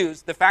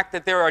confuse the fact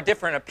that there are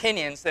different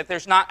opinions, that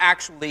there's not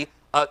actually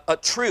a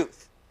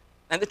truth.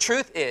 And the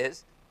truth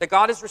is that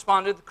God has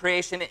responded to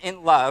creation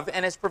in love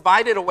and has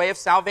provided a way of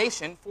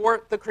salvation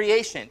for the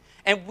creation.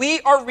 And we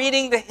are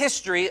reading the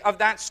history of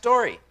that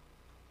story.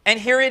 And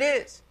here it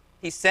is.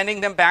 He's sending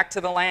them back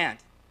to the land.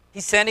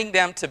 He's sending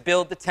them to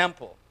build the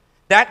temple.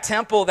 That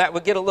temple that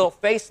would get a little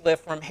facelift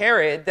from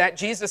Herod that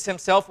Jesus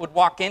himself would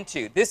walk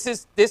into. This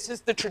is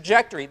the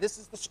trajectory. This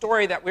is the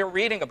story that we're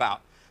reading about.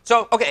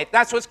 So, okay,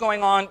 that's what's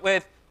going on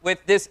with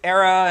this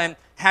era and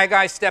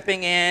Haggai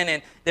stepping in.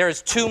 And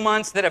there's 2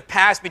 months that have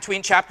passed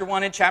between chapter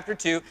 1 and chapter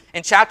 2.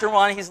 In chapter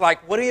 1, he's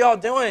like, what are y'all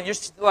doing? You're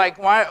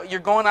like, why? You're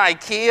going to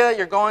IKEA?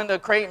 You're going to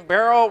Crate and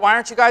Barrel? Why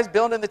aren't you guys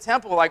building the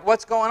temple? Like,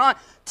 what's going on?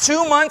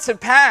 2 months have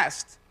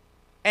passed,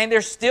 and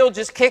they're still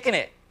just kicking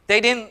it.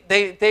 They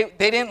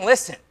didn't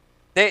listen.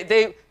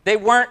 They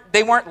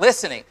weren't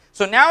listening.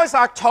 So now it's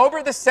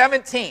October the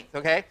 17th,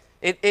 okay?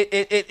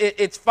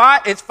 It's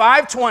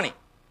 5:20.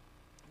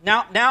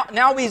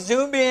 Now we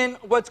zoom in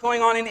what's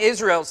going on in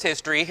Israel's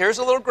history. Here's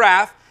a little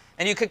graph,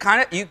 and you can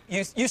kind of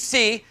you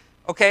see,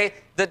 okay,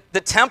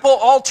 the temple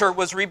altar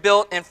was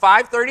rebuilt in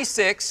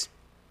 536.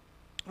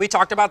 We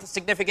talked about the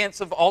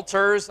significance of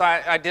altars.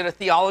 I did a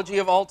theology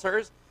of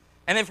altars.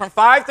 And then from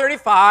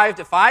 535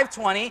 to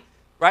 520,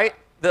 right?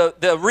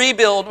 The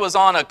rebuild was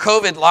on a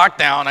COVID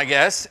lockdown, I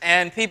guess,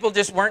 and people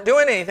just weren't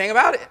doing anything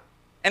about it.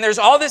 And there's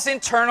all this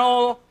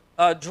internal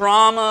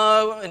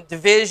drama and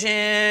division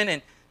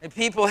and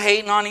people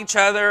hating on each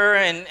other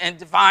and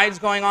divides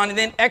going on. And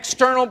then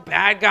external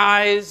bad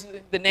guys,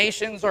 the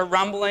nations are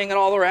rumbling and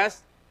all the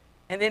rest.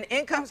 And then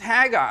in comes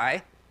Haggai,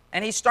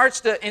 and he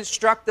starts to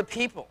instruct the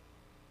people.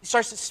 He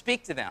starts to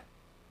speak to them.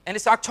 And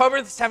it's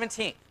October the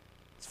 17th.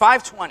 It's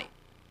 520.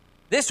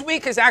 This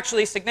week is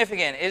actually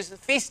significant. It is the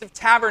Feast of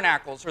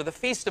Tabernacles, or the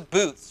Feast of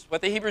Booths,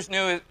 what the Hebrews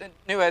knew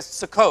as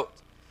Sukkot.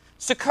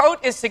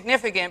 Sukkot is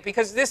significant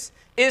because this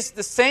is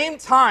the same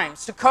time,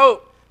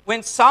 Sukkot,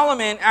 when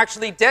Solomon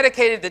actually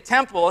dedicated the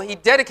temple. He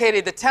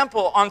dedicated the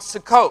temple on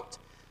Sukkot.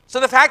 So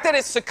the fact that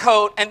it's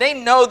Sukkot, and they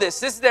know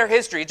this is their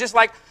history, just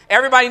like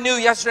everybody knew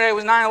yesterday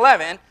was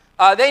 9/11,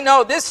 they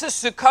know this is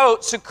Sukkot.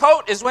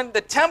 Sukkot is when the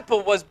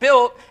temple was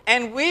built,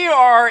 and we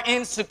are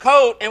in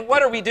Sukkot, and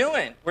what are we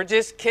doing? We're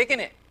just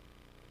kicking it.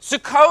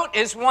 Sukkot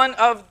is one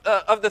of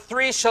the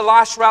three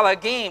Shalosh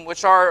Ralagim,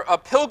 which are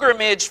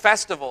pilgrimage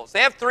festivals. They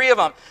have three of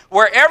them,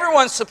 where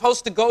everyone's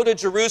supposed to go to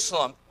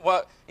Jerusalem.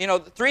 Well,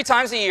 3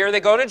 times a year,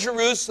 they go to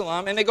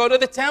Jerusalem, and they go to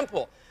the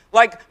temple.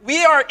 Like,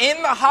 we are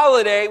in the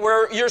holiday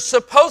where you're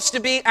supposed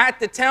to be at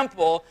the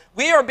temple.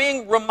 We are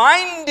being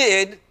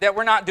reminded that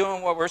we're not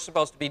doing what we're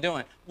supposed to be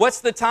doing.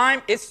 What's the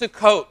time? It's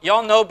Sukkot.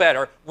 Y'all know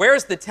better.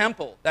 Where's the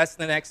temple? That's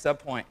the next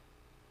subpoint.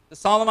 The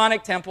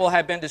Solomonic temple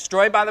had been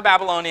destroyed by the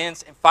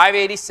Babylonians in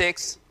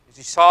 586, as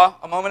you saw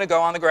a moment ago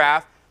on the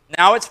graph.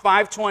 Now it's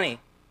 520.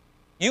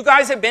 You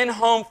guys have been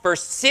home for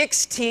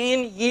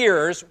 16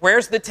 years.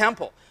 Where's the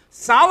temple?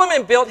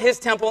 Solomon built his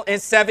temple in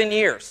 7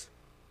 years.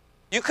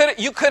 You could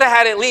have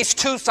had at least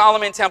 2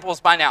 Solomon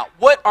temples by now.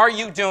 What are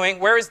you doing?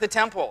 Where is the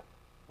temple?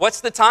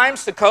 What's the time?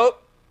 Sukkot.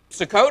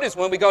 Sukkot is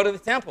when we go to the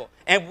temple.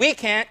 And we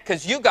can't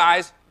because you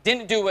guys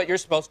didn't do what you're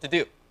supposed to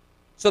do.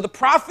 So the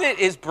prophet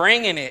is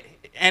bringing it.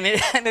 And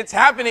it's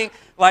happening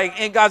like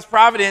in God's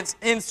providence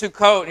in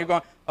Sukkot. And you're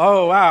going,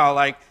 oh, wow.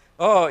 Like,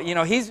 oh,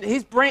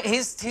 he's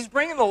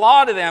bringing the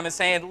law to them and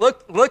saying,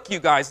 look, you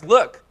guys,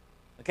 look.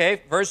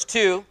 Okay, verse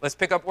 2. Let's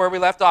pick up where we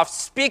left off.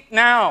 Speak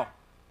now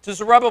to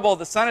Zerubbabel,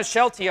 the son of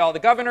Shealtiel, the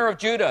governor of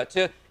Judah,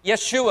 to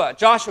Yeshua,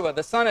 Joshua,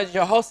 the son of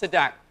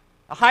Jehozadak,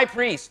 the high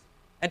priest,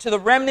 and to the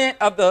remnant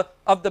of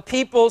the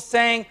people,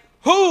 saying,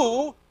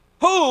 Who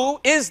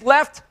is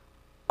left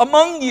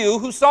among you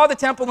who saw the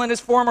temple in its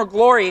former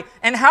glory,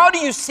 and how do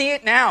you see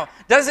it now?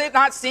 Does it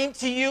not seem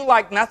to you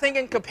like nothing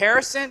in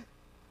comparison?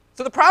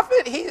 So the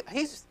prophet,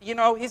 he's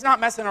not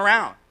messing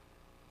around.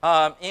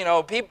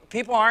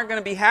 People aren't going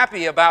to be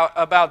happy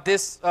about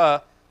this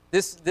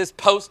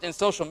post in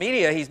social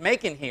media he's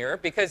making here,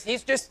 because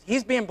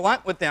he's being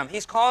blunt with them.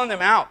 He's calling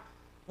them out.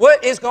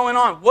 What is going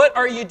on? What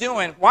are you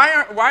doing? Why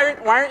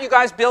aren't you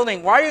guys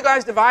building? Why are you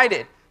guys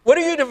divided? What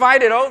are you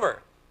divided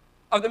over?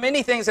 Of the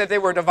many things that they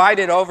were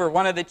divided over,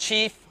 one of the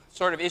chief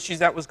sort of issues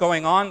that was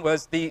going on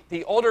was the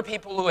older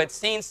people who had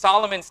seen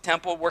Solomon's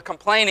temple were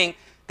complaining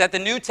that the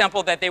new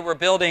temple that they were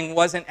building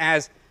wasn't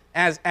as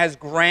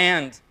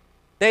grand.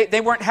 They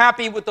weren't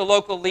happy with the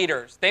local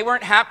leaders. They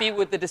weren't happy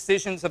with the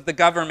decisions of the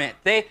government.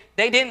 They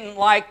didn't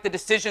like the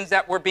decisions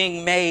that were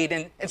being made,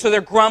 and so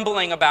they're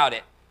grumbling about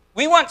it.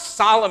 We want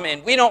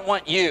Solomon. We don't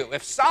want you.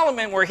 If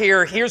Solomon were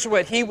here, here's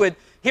what he would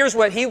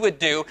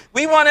do.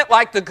 We want it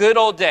like the good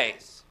old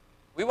days.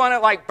 We want it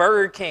like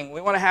Burger King.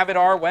 We want to have it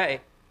our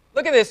way.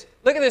 Look at this.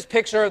 Look at this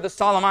picture of the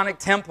Solomonic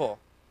temple.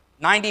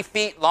 90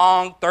 feet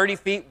long, 30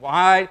 feet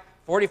wide,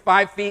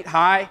 45 feet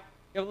high.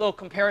 You have a little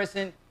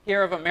comparison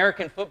here of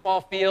American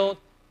football field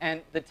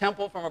and the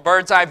temple from a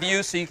bird's eye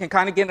view, so you can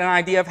kind of get an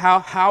idea of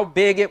how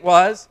big it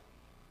was.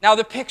 Now,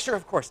 the picture,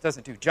 of course,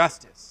 doesn't do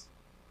justice.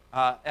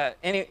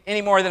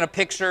 Any more than a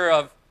picture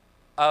of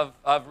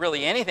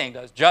really anything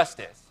does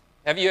justice.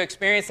 Have you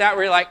experienced that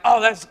where you're like, oh,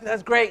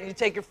 that's great. And you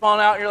take your phone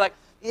out and you're like,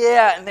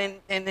 yeah, and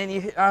then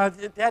you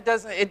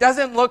it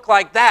doesn't look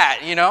like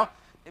that,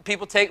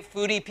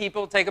 foodie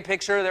people take a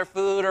picture of their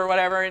food or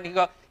whatever, and you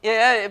go,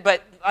 yeah,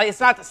 but it's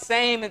not the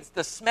same. It's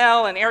the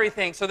smell and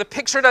everything. So the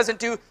picture doesn't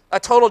do a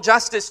total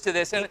justice to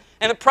this. And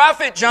the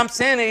prophet jumps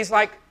in and he's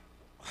like,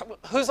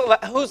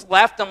 who's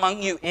left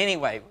among you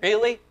anyway?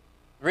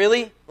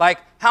 Really? Like,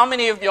 how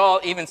many of y'all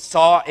even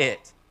saw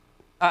it?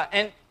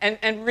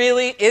 And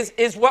really,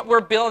 is what we're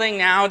building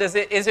now, is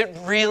it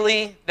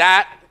really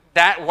that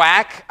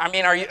whack? I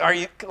mean, are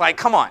you like,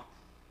 come on.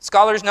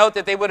 Scholars note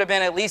that they would have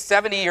been at least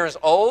 70 years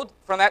old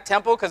from that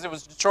temple because it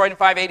was destroyed in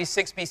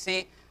 586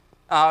 BC.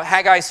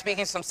 Haggai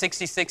speaking some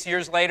 66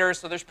 years later,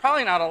 so there's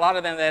probably not a lot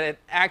of them that had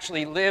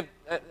actually lived,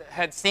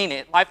 had seen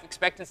it. Life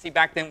expectancy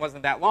back then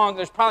wasn't that long.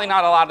 There's probably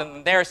not a lot of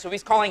them there, so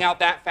he's calling out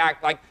that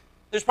fact. Like,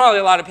 there's probably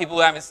a lot of people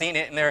who haven't seen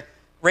it, and they're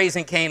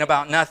raising Cain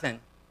about nothing.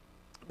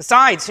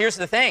 Besides, here's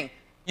the thing.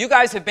 You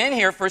guys have been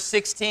here for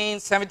 16,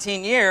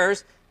 17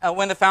 years,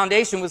 when the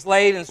foundation was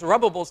laid in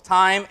Zerubbabel's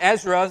time,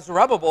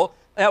 Zerubbabel.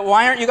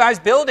 Why aren't you guys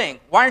building?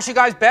 Why aren't you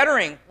guys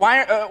bettering?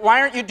 Why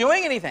aren't you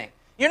doing anything?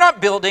 You're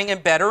not building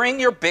and bettering,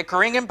 you're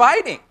bickering and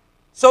biting.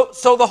 So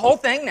the whole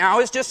thing now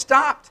is just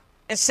stopped.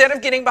 Instead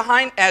of getting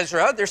behind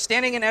Ezra, they're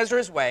standing in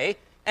Ezra's way,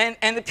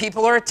 and the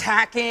people are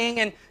attacking,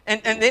 and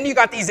then you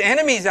got these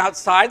enemies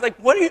outside. Like,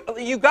 what are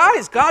you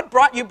guys? God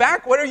brought you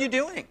back. What are you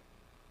doing?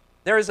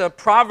 There is a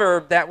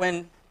proverb that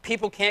when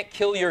people can't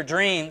kill your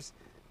dreams,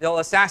 they'll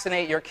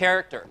assassinate your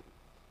character.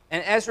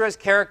 And Ezra's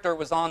character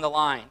was on the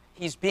line.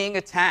 He's being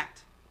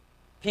attacked.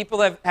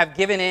 People have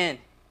given in.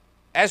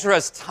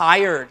 Ezra's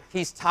tired.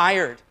 He's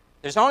tired.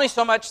 There's only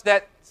so much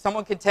that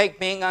someone can take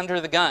being under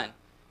the gun.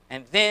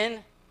 And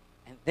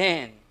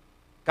then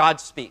God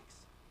speaks,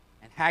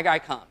 and Haggai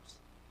comes.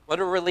 What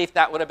a relief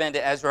that would have been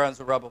to Ezra and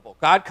Zerubbabel.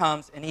 God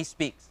comes and he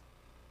speaks.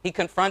 He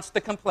confronts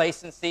the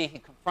complacency, he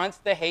confronts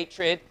the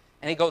hatred,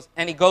 and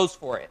he goes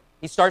for it.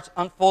 He starts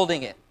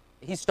unfolding it.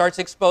 He starts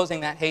exposing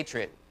that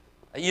hatred.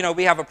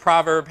 We have a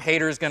proverb,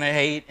 haters gonna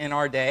hate in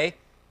our day.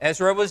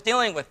 Ezra was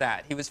dealing with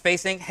that. He was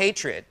facing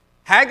hatred.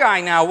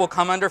 Haggai now will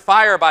come under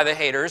fire by the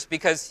haters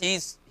because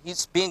he's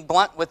being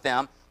blunt with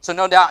them. So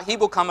no doubt he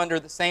will come under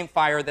the same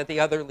fire that the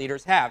other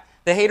leaders have.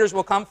 The haters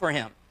will come for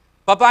him.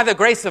 But by the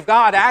grace of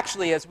God,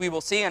 actually, as we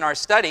will see in our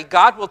study,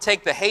 God will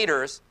take the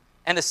haters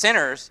and the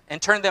sinners and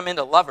turn them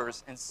into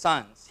lovers and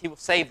sons. He will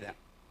save them.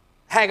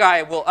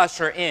 Haggai will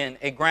usher in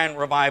a grand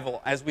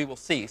revival, as we will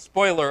see.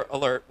 Spoiler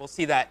alert, we'll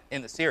see that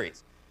in the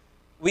series.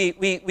 We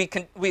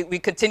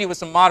continue with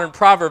some modern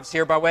proverbs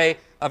here by way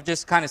of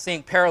just kind of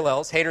seeing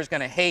parallels. Haters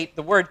going to hate.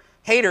 The word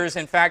haters,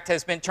 in fact,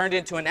 has been turned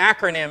into an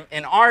acronym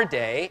in our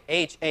day,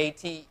 Haters,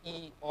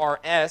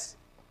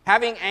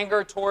 having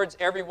anger towards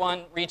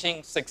everyone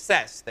reaching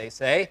success, they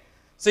say.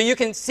 So you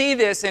can see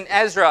this in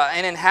Ezra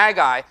and in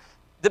Haggai.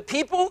 The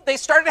people, they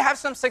started to have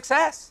some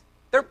success.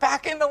 They're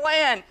back in the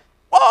land.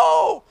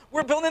 Whoa,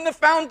 we're building the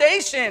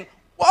foundation.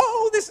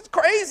 Whoa, this is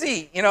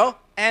crazy,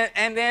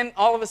 And then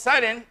all of a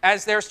sudden,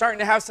 as they're starting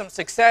to have some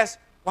success,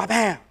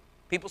 wha-bam,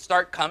 people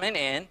start coming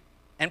in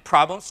and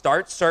problems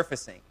start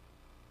surfacing.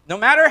 No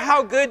matter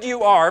how good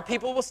you are,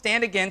 people will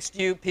stand against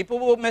you. People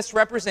will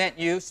misrepresent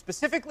you,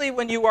 specifically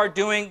when you are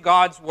doing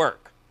God's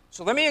work.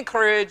 So let me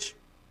encourage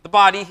the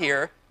body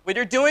here. When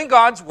you're doing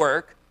God's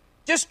work,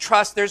 just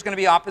trust there's going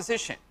to be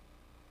opposition.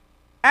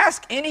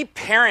 Ask any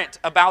parent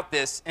about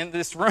this in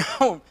this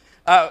room.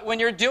 When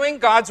you're doing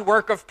God's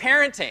work of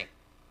parenting,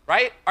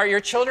 right? Are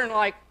your children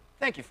like,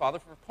 thank you, Father,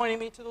 for pointing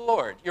me to the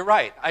Lord. You're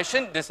right. I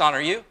shouldn't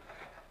dishonor you.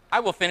 I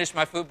will finish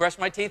my food, brush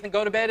my teeth, and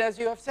go to bed as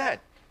you have said.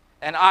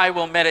 And I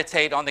will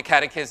meditate on the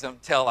catechism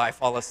till I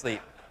fall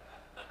asleep.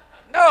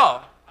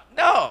 No.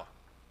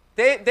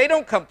 They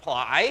don't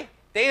comply.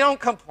 They don't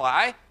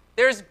comply.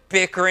 There's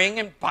bickering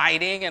and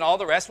biting and all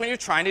the rest when you're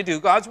trying to do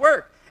God's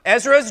work.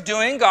 Ezra's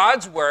doing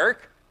God's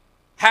work.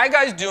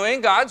 Haggai's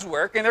doing God's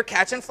work, and they're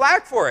catching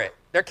flack for it.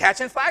 They're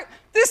catching flack.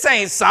 This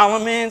ain't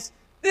Solomon's.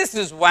 This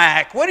is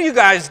whack. What are you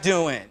guys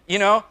doing?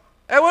 What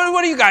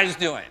are you guys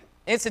doing?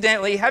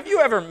 Incidentally, have you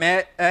ever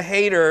met a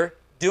hater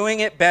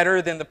doing it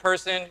better than the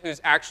person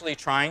who's actually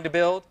trying to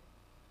build?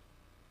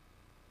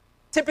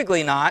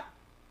 Typically not.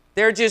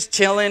 They're just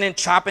chilling and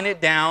chopping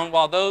it down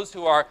while those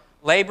who are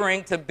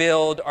laboring to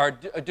build are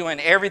doing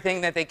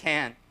everything that they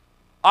can.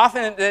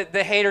 Often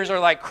the haters are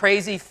like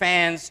crazy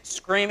fans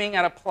screaming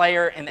at a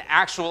player in the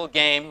actual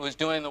game who is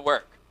doing the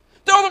work.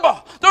 Throw the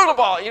ball, throw the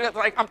ball.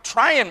 Like, I'm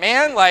trying,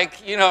 man.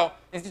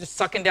 He's just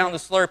sucking down the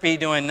Slurpee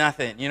doing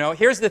nothing.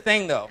 Here's the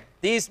thing, though.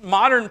 These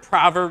modern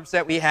proverbs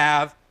that we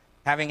have,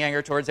 having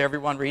anger towards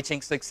everyone,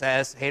 reaching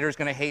success, haters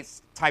going to hate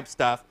type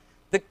stuff,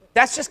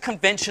 that's just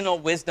conventional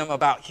wisdom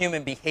about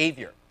human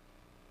behavior.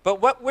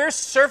 But what we're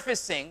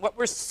surfacing, what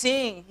we're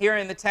seeing here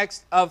in the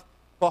text of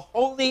the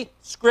Holy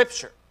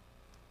Scripture,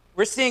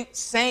 we're seeing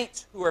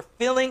saints who are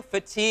feeling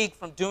fatigue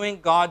from doing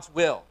God's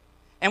will.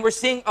 And we're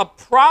seeing a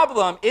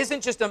problem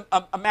isn't just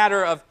a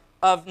matter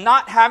of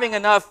not having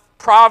enough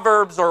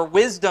proverbs or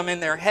wisdom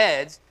in their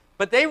heads,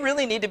 but they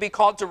really need to be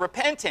called to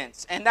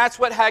repentance. And that's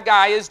what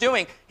Haggai is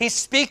doing. He's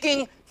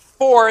speaking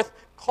forth,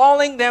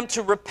 calling them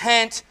to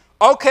repent.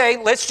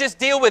 Okay, let's just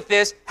deal with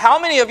this. How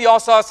many of y'all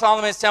saw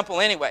Solomon's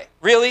temple anyway?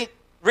 Really?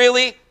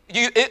 Really?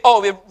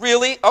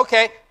 Really?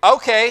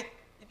 Okay.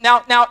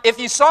 Now, if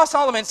you saw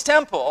Solomon's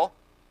temple,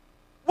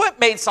 what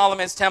made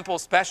Solomon's temple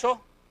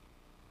special?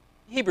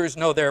 Hebrews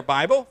know their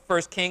Bible.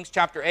 1 Kings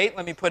chapter 8.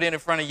 Let me put it in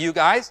front of you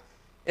guys.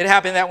 It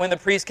happened that when the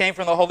priest came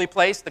from the holy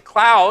place, the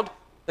cloud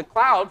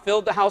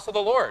filled the house of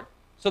the Lord.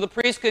 So the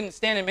priest couldn't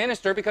stand and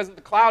minister because of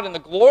the cloud and the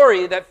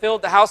glory that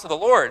filled the house of the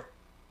Lord.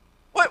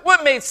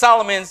 What made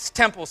Solomon's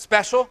temple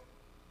special?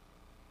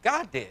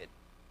 God did.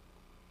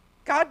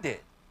 God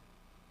did.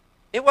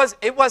 It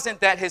wasn't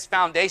that his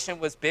foundation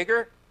was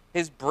bigger,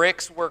 his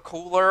bricks were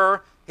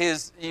cooler,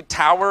 his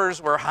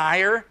towers were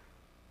higher.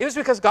 It was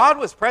because God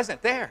was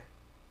present there.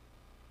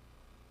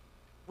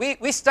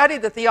 We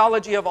studied the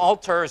theology of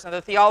altars and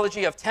the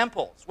theology of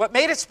temples. What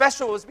made it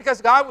special was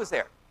because God was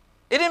there.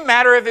 It didn't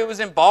matter if it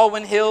was in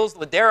Baldwin Hills,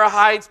 Ladera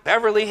Heights,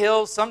 Beverly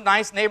Hills, some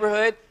nice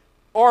neighborhood,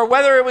 or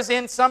whether it was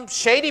in some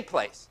shady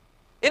place.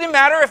 It didn't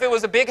matter if it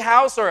was a big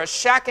house or a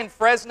shack in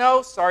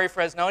Fresno, sorry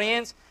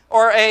Fresnonians,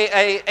 or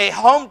a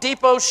Home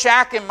Depot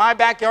shack in my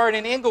backyard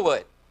in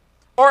Inglewood,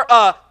 or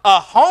a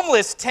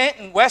homeless tent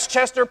in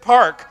Westchester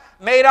Park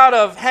made out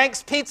of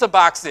Hank's pizza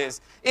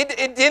boxes.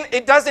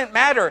 It doesn't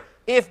matter.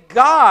 If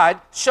God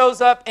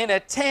shows up in a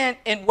tent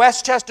in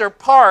Westchester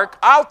Park,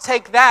 I'll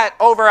take that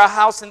over a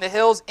house in the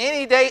hills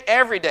any day,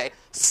 every day.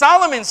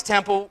 Solomon's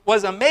temple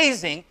was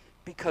amazing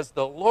because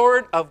the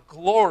Lord of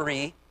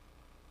glory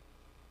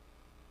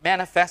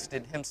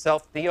manifested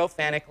himself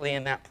theophanically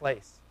in that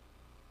place.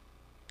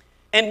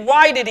 And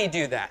why did he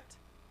do that?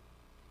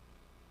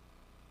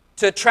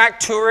 To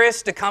attract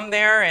tourists to come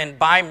there and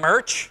buy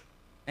merch?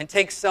 and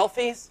take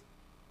selfies?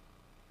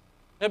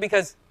 No,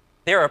 because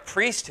they're a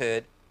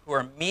priesthood who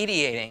are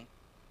mediating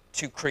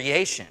to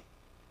creation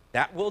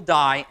that will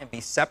die and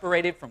be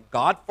separated from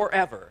God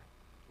forever,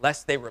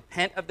 lest they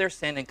repent of their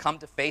sin and come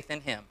to faith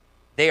in him.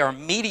 They are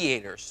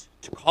mediators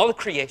to all of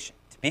creation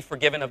to be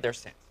forgiven of their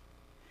sins.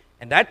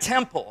 And that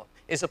temple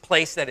is a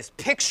place that is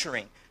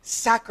picturing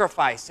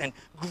sacrifice and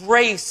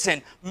grace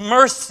and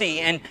mercy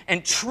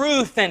and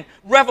truth and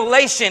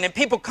revelation. And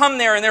people come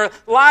there and their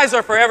lives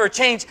are forever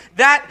changed.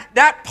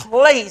 That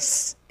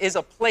place is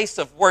a place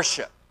of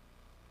worship.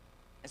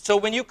 And so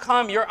when you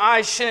come, your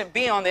eyes shouldn't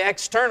be on the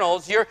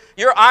externals. Your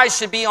eyes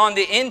should be on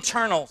the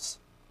internals.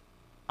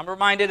 I'm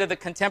reminded of the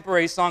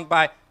contemporary song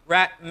by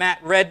Matt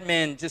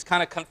Redman, just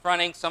kind of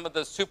confronting some of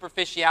the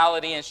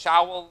superficiality and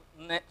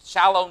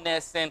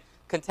shallowness in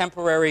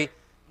contemporary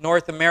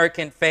North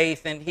American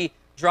faith. And he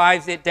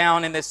drives it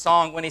down in this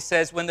song when he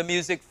says, when the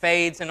music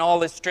fades and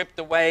all is stripped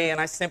away,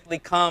 and I simply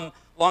come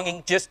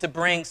longing just to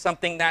bring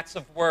something that's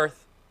of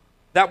worth,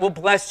 that will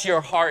bless your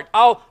heart.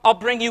 I'll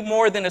bring you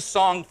more than a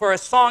song, for a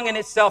song in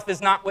itself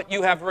is not what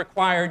you have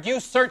required.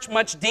 You search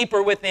much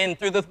deeper within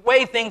through the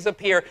way things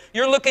appear.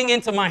 You're looking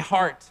into my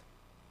heart.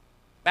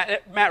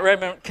 Matt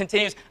Redman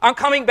continues, I'm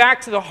coming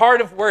back to the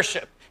heart of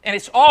worship, and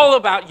it's all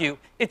about you.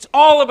 It's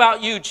all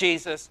about you,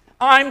 Jesus.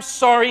 I'm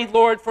sorry,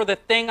 Lord, for the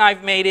thing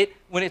I've made it.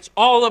 When it's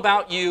all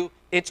about you,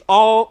 it's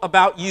all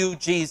about you,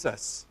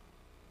 Jesus.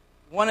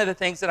 One of the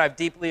things that I've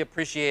deeply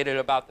appreciated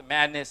about the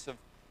madness of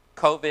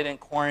COVID and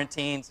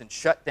quarantines and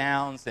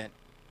shutdowns and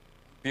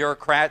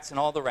bureaucrats and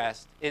all the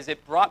rest is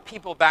it brought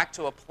people back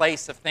to a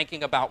place of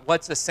thinking about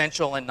what's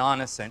essential and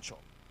non-essential.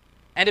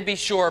 And to be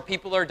sure,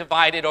 people are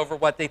divided over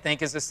what they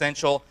think is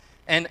essential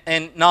and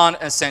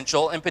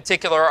non-essential. In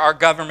particular, our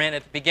government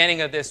at the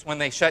beginning of this, when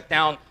they shut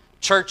down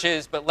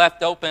churches but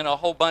left open a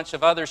whole bunch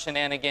of other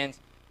shenanigans,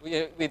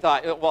 we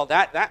thought, well,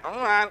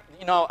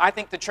 I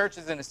think the church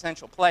is an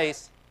essential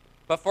place.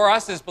 But for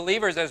us as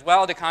believers as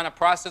well to kind of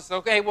process,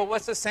 okay, well,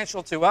 what's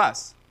essential to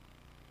us?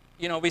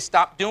 We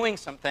stopped doing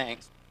some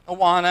things.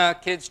 Awana,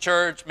 kids'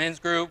 church, men's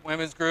group,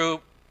 women's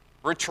group,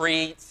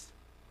 retreats,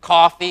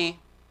 coffee,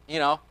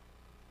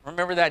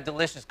 Remember that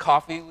delicious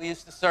coffee we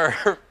used to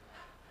serve?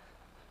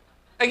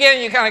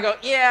 Again, you kind of go,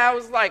 yeah, it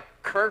was like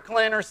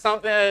Kirkland or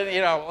something.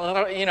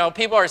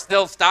 People are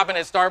still stopping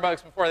at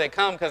Starbucks before they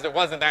come because it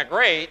wasn't that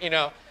great,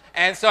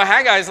 And so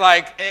Haggai's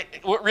like,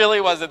 it really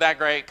wasn't that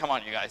great. Come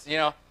on, you guys,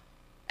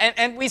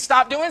 And we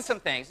stopped doing some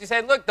things. He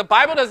said, look, the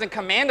Bible doesn't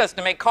command us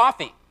to make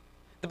coffee.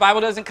 The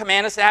Bible doesn't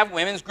command us to have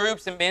women's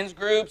groups and men's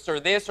groups or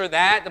this or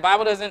that. The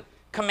Bible doesn't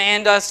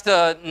command us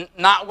to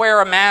not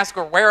wear a mask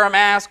or wear a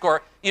mask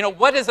or,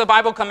 what does the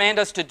Bible command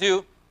us to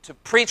do? To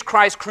preach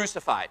Christ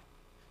crucified,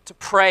 to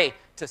pray,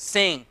 to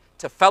sing,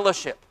 to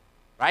fellowship,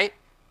 right?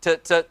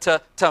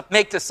 To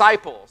make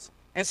disciples.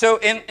 And so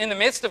in the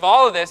midst of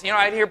all of this,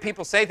 I'd hear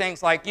people say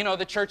things like,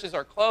 the churches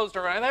are closed.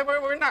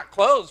 We're not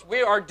closed.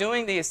 We are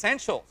doing the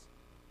essentials.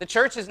 The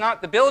church is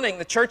not the building.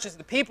 The church is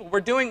the people.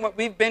 We're doing what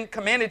we've been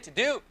commanded to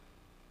do.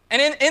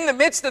 And in the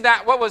midst of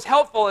that, what was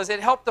helpful is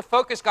it helped to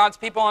focus God's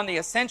people on the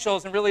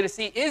essentials and really to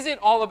see, is it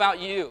all about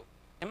you?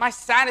 Am I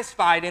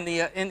satisfied in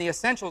the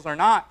essentials or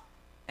not?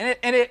 And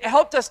it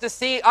helped us to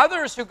see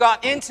others who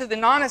got into the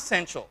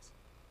non-essentials.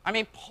 I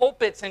mean,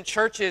 pulpits and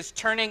churches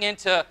turning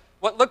into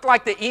what looked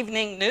like the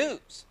evening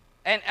news.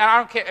 And I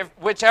don't care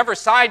whichever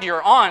side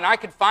you're on, I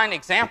could find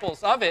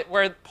examples of it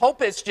where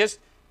pulpits just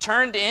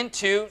turned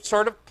into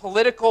sort of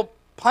political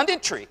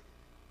punditry.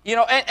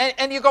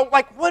 And you go,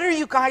 like, what are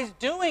you guys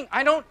doing?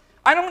 I don't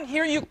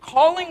hear you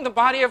calling the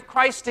body of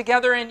Christ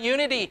together in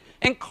unity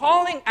and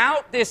calling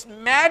out this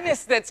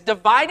madness that's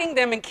dividing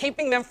them and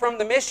keeping them from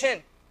the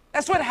mission.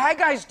 That's what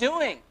Haggai's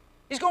doing.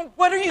 He's going,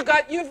 what are you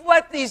guys? You've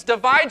let these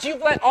divides,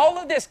 you've let all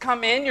of this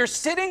come in. You're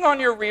sitting on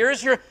your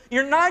rears.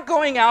 You're not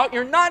going out.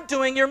 You're not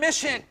doing your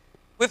mission.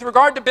 With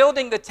regard to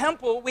building the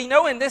temple, we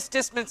know in this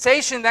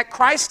dispensation that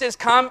Christ has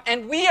come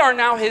and we are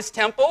now his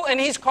temple, and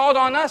he's called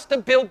on us to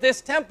build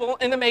this temple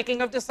in the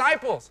making of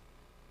disciples.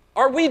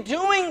 Are we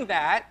doing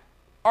that,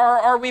 or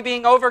are we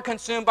being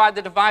overconsumed by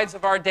the divides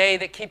of our day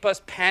that keep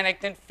us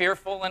panicked and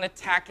fearful and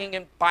attacking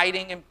and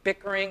biting and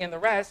bickering and the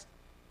rest?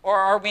 Or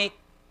are we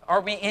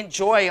in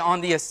joy on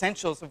the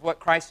essentials of what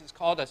Christ has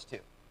called us to?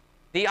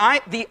 The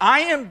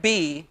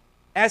IMB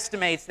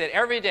estimates that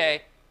every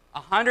day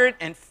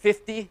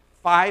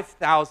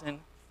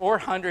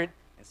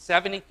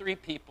 155,473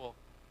 people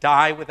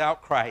die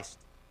without Christ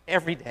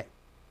every day.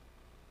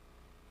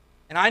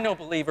 And I know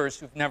believers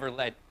who've never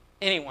led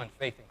anyone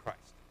faith in Christ.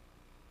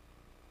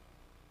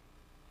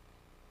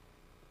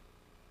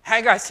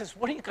 Haggai says,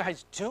 what are you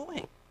guys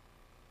doing?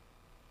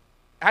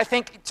 I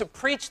think to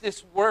preach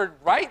this word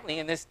rightly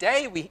in this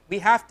day,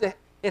 it has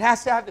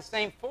to have the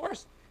same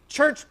force.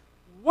 Church,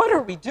 what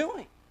are we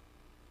doing?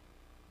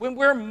 When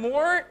we're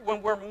more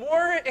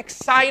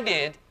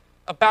excited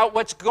about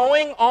what's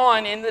going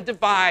on in the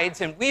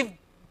divides and we've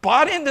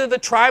bought into the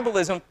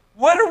tribalism,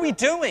 what are we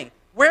doing?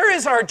 Where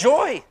is our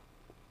joy?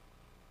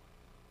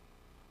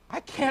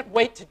 I can't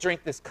wait to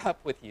drink this cup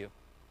with you.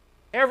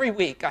 Every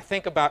week I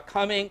think about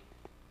coming,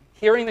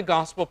 hearing the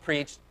gospel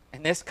preached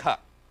in this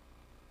cup.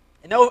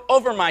 And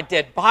over my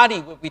dead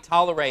body would we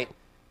tolerate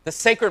the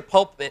sacred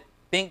pulpit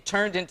being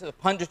turned into the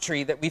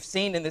punditry that we've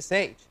seen in this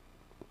age.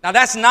 Now,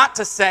 that's not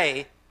to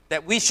say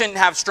that we shouldn't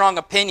have strong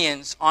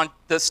opinions on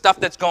the stuff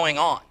that's going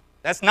on.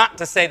 That's not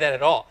to say that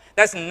at all.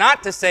 That's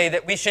not to say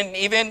that we shouldn't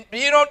even,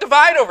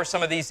 divide over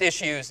some of these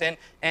issues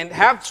and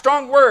have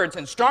strong words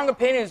and strong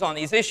opinions on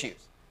these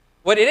issues.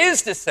 What it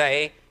is to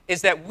say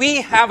is that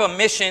we have a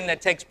mission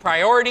that takes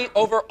priority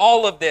over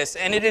all of this,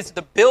 and it is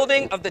the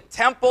building of the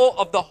temple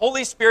of the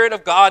Holy Spirit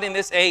of God in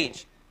this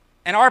age.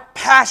 And our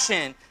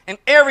passion and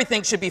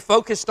everything should be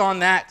focused on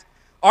that.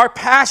 Our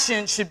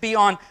passion should be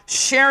on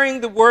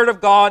sharing the Word of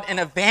God and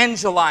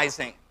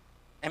evangelizing.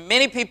 And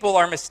many people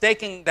are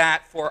mistaking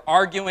that for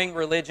arguing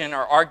religion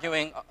or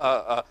arguing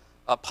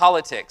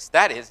politics.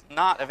 That is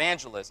not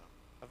evangelism.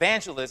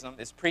 Evangelism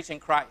is preaching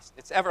Christ.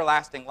 It's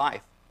everlasting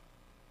life.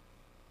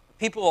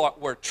 People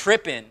were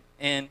tripping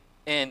in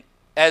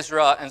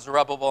Ezra and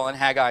Zerubbabel and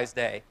Haggai's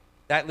day.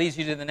 That leads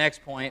you to the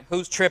next point.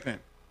 Who's tripping?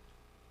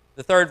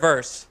 The third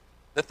verse.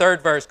 The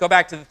third verse. Go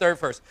back to the third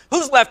verse.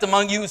 Who's left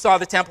among you who saw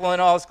the temple in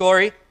all its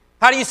glory?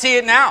 How do you see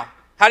it now?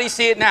 How do you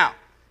see it now?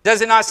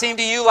 Does it not seem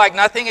to you like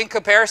nothing in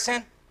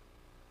comparison?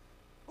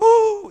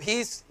 Woo!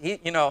 He's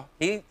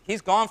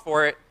gone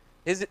for it.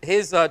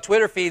 His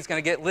Twitter feed's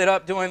going to get lit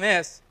up doing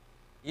this.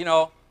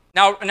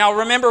 Now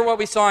remember what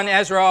we saw in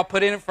Ezra. I'll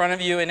put it in front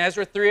of you. In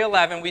Ezra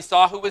 3:11, we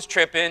saw who was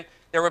tripping.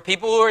 There were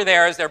people who were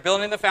there as they're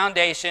building the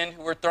foundation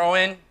who were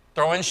throwing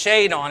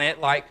shade on it,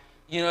 like,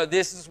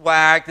 this is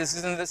whack, this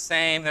isn't the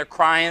same. They're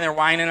crying, they're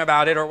whining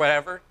about it or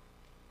whatever.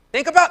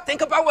 Think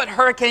about what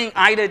Hurricane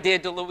Ida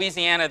did to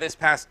Louisiana this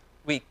past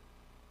week.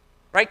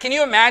 Right? Can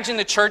you imagine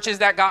the churches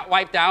that got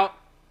wiped out?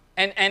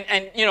 And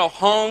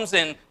homes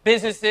and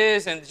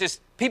businesses and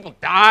just people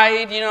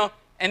died,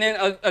 And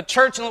then a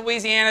church in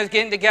Louisiana is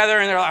getting together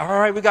and they're like, all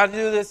right, we got to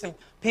do this. And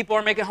people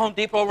are making Home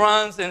Depot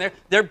runs and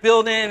they're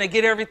building and they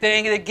get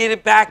everything and they get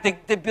it back.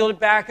 They build it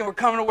back and we're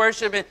coming to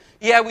worship. And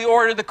yeah, we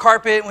ordered the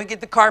carpet and we get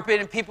the carpet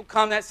and people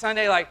come that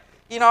Sunday like,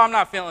 I'm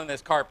not feeling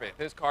this carpet.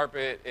 This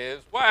carpet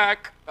is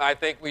whack. I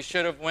think we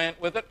should have went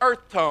with an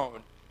earth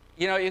tone.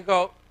 You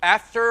go,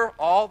 after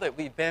all that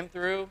we've been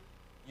through,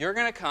 you're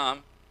going to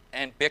come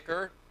and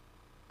bicker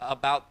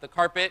about the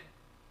carpet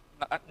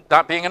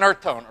not being an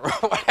earth tone or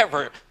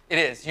whatever it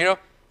is,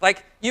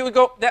 like you would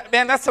go,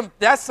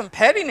 that's some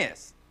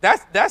pettiness.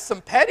 That's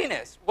some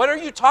pettiness. What are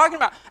you talking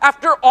about?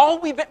 After all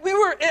we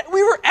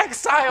were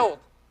exiled.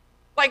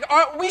 Like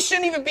we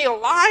shouldn't even be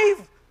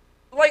alive.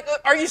 Like,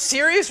 are you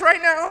serious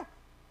right now?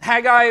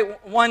 Haggai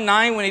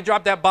 1:9, when he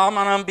dropped that bomb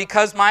on them,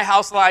 because my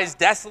house lies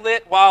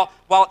desolate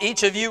while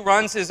each of you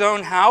runs his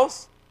own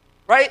house.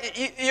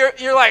 Right?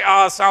 You're like,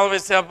 oh,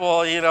 Solomon's temple,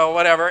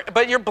 whatever.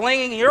 But you're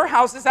blinging your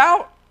houses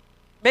out.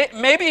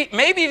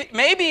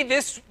 Maybe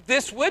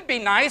this would be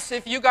nice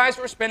if you guys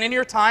were spending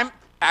your time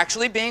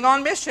actually being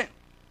on mission.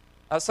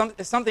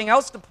 Something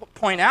else to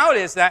point out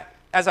is that,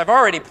 as I've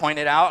already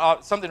pointed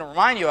out, something to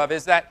remind you of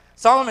is that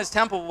Solomon's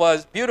temple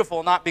was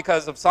beautiful not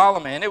because of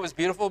Solomon. It was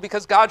beautiful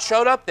because God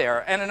showed up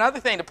there. And another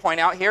thing to point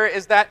out here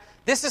is that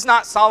this is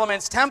not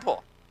Solomon's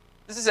temple.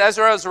 This is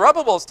Ezra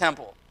Zerubbabel's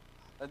temple.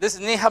 This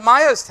is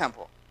Nehemiah's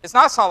temple. It's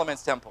not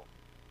Solomon's temple,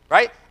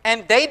 right?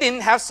 And they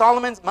didn't have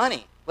Solomon's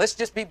money. Let's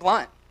just be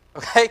blunt,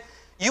 okay?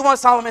 You want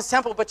Solomon's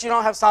temple, but you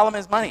don't have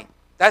Solomon's money.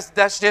 That's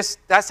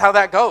how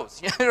that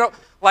goes.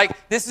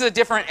 Like, this is a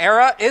different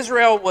era.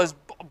 Israel was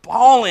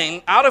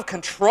balling out of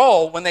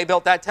control when they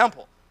built that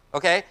temple,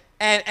 okay?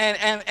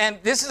 And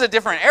this is a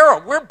different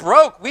era. We're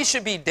broke. We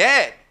should be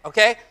dead,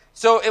 okay?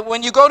 So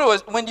when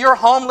you're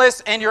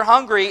homeless and you're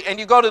hungry and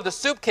you go to the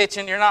soup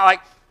kitchen, you're not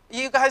like,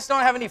 you guys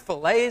don't have any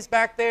fillets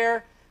back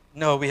there?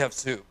 No, we have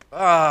soup.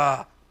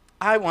 I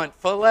want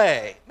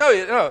filet.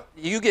 No,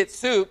 you get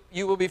soup,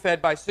 you will be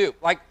fed by soup.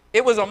 Like,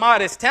 it was a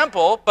modest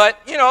temple, but,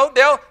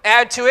 they'll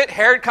add to it.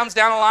 Herod comes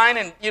down the line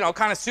and,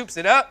 kind of soups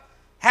it up.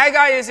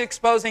 Haggai is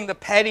exposing the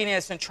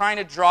pettiness and trying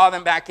to draw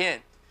them back in.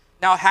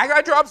 Now,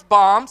 Haggai drops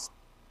bombs,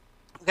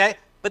 okay?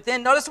 But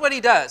then notice what he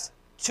does.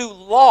 He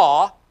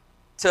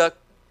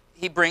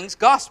brings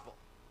gospel,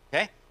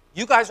 okay?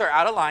 You guys are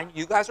out of line.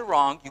 You guys are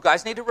wrong. You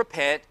guys need to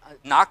repent.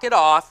 Knock it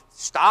off.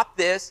 Stop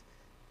this.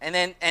 And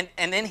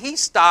then he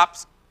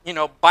stops,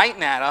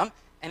 biting at them,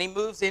 and he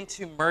moves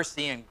into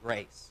mercy and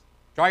grace.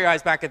 Draw your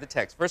eyes back at the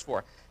text. Verse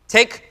 4.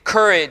 Take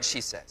courage, he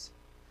says.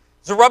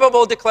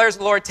 Zerubbabel declares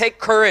the Lord, take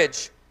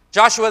courage.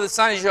 Joshua the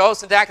son of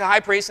Jehozadak, the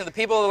high priest, and the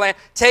people of the land,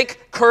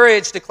 take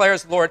courage,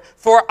 declares the Lord,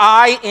 for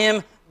I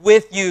am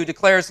with you,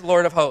 declares the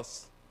Lord of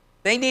hosts.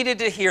 They needed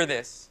to hear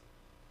this,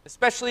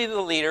 especially the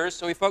leaders.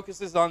 So he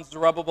focuses on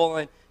Zerubbabel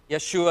and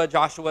Yeshua,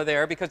 Joshua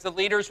there, because the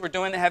leaders were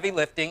doing the heavy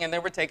lifting and they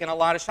were taking a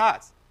lot of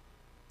shots.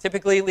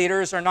 Typically,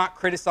 leaders are not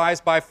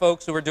criticized by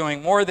folks who are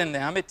doing more than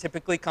them. It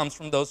typically comes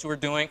from those who are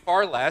doing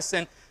far less,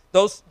 and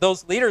those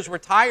leaders were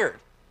tired.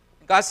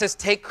 God says,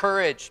 take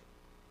courage.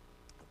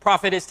 The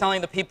prophet is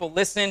telling the people,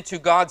 listen to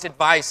God's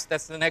advice.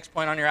 That's the next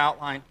point on your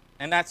outline.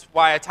 And that's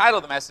why I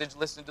titled the message,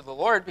 Listen to the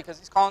Lord, because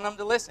he's calling them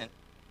to listen.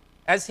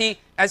 As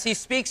he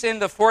speaks in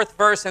the 4th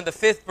verse and the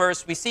 5th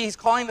verse, we see he's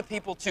calling the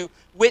people to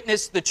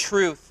witness the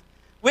truth.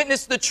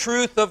 Witness the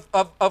truth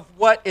of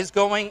what is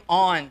going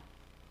on.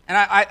 And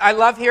I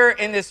love here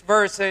in this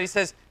verse that he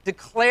says,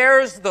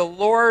 declares the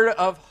Lord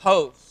of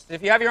hosts.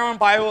 If you have your own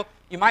Bible,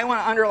 you might want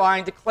to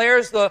underline,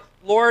 declares the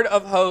Lord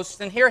of hosts.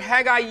 And here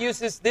Haggai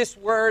uses this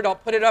word. I'll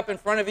put it up in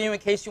front of you in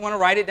case you want to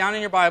write it down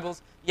in your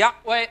Bibles.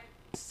 Yahweh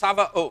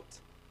Sabaoth.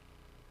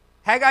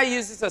 Haggai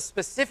uses a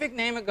specific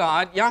name of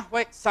God,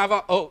 Yahweh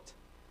Sabaoth.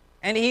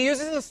 And he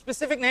uses a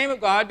specific name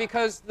of God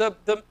because the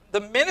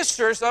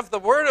ministers of the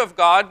Word of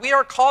God, we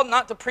are called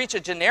not to preach a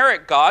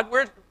generic God.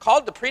 We're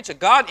called to preach a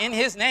God in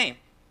His name.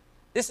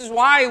 This is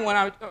why when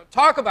I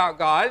talk about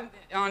God,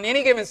 on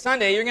any given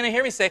Sunday, you're going to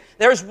hear me say,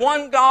 there's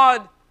one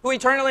God who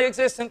eternally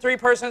exists in 3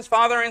 persons,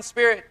 Father and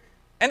Spirit.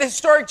 And the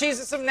historic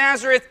Jesus of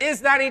Nazareth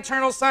is that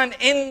eternal Son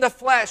in the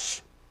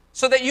flesh.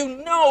 So that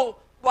you know,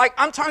 like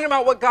I'm talking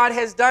about what God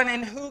has done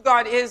and who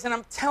God is, and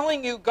I'm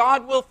telling you,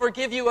 God will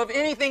forgive you of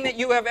anything that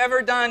you have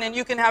ever done, and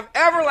you can have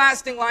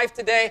everlasting life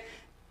today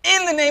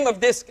in the name of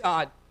this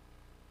God.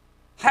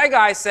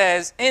 Haggai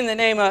says, in the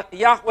name of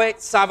Yahweh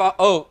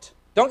Sabaoth.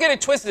 Don't get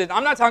it twisted.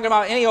 I'm not talking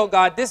about any old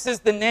God. This is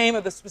the name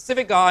of the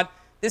specific God.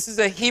 This is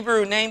a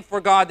Hebrew name for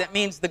God that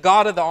means the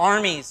God of the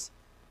armies.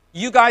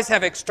 You guys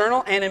have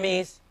external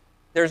enemies.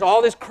 There's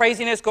all this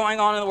craziness going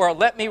on in the world.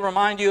 Let me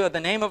remind you of the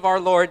name of our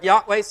Lord,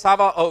 Yahweh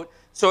Sabaoth.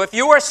 So if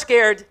you are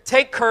scared,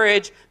 take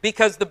courage,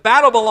 because the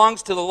battle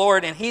belongs to the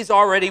Lord and He's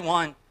already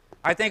won.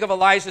 I think of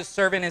Elijah's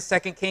servant in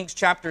 2 Kings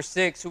chapter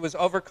 6 who was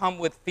overcome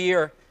with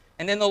fear.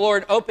 And then the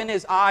Lord opened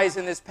his eyes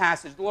in this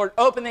passage. The Lord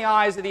opened the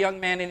eyes of the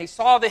young man and he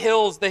saw the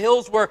hills. The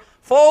hills were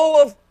full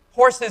of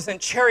horses and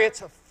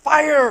chariots of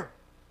fire.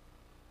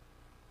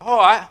 Oh,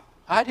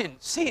 I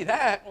didn't see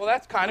that. Well,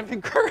 that's kind of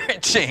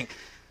encouraging.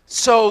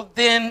 So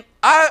then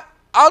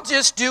I'll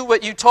just do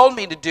what you told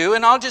me to do,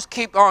 and I'll just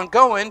keep on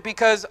going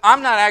because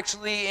I'm not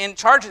actually in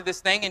charge of this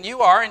thing, and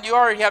you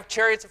already have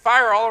chariots of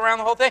fire all around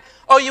the whole thing.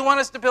 Oh, you want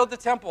us to build the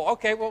temple?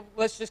 Okay, well,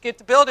 let's just get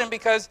to building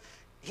because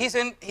he's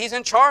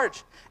in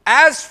charge.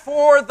 As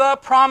for the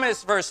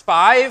promise, verse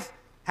 5,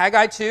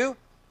 Haggai 2,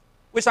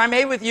 which I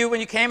made with you when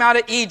you came out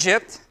of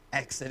Egypt,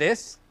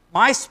 Exodus,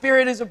 my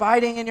Spirit is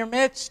abiding in your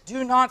midst.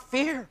 Do not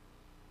fear.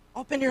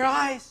 Open your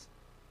eyes.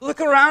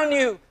 Look around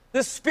you.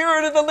 The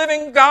Spirit of the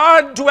living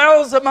God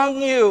dwells among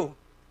you.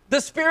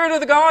 The Spirit of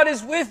the God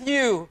is with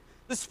you.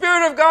 The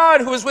Spirit of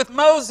God who was with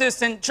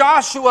Moses and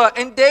Joshua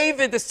and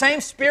David, the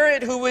same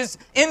Spirit who was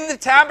in the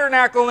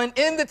tabernacle and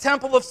in the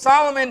temple of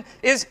Solomon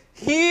is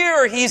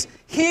here. He's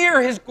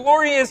here. His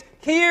glory is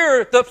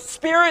here. The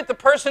Spirit, the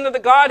person of the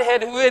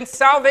Godhead who in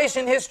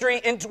salvation history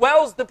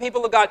indwells the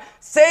people of God,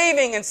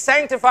 saving and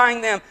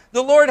sanctifying them.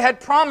 The Lord had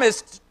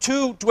promised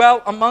to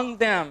dwell among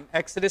them.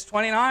 Exodus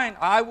 29,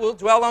 I will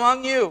dwell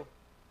among you.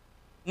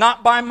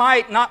 Not by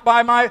might, not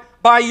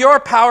by your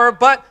power,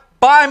 but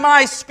by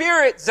my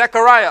Spirit,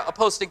 Zechariah, a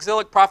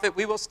post-exilic prophet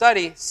we will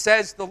study,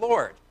 says the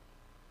Lord.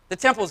 The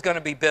temple is going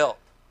to be built.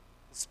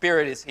 The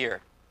Spirit is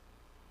here.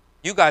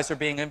 You guys are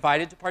being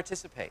invited to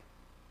participate.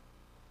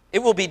 It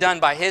will be done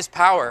by His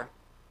power,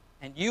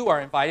 and you are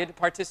invited to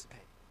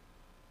participate.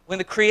 When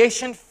the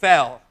creation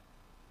fell,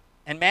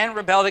 and man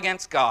rebelled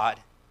against God,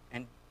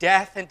 and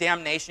death and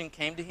damnation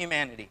came to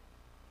humanity,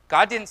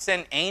 God didn't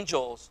send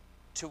angels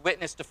to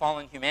witness to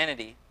fallen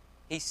humanity.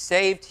 He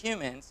saved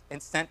humans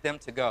and sent them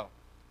to go.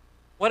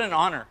 What an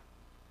honor.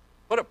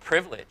 What a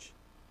privilege.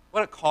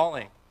 What a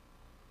calling.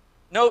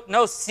 No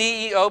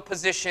CEO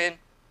position,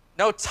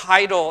 no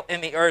title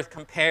in the earth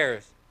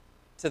compares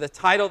to the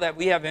title that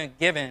we have been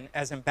given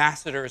as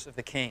ambassadors of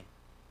the King,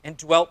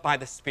 indwelt by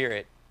the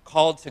Spirit,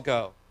 called to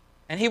go.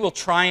 And He will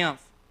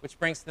triumph, which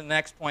brings to the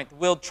next point. The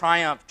will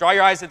triumph. Draw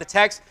your eyes to the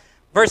text.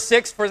 Verse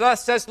 6, for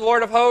thus says the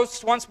Lord of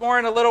hosts, once more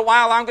in a little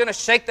while I'm going to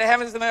shake the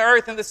heavens and the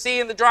earth and the sea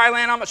and the dry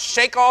land. I'm going to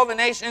shake all the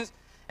nations,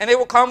 and they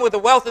will come with the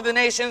wealth of the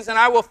nations, and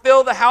I will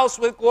fill the house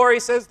with glory,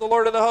 says the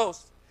Lord of the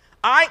hosts.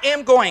 I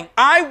am going.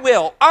 I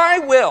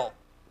will.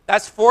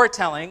 That's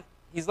foretelling.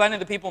 He's letting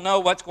the people know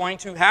what's going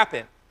to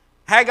happen.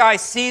 Haggai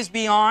sees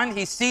beyond.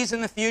 He sees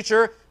in the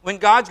future when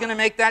God's going to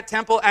make that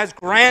temple as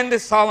grand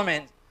as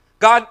Solomon.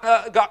 God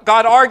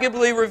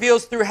arguably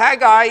reveals through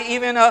Haggai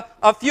even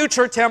a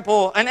future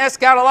temple, an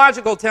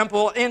eschatological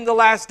temple in the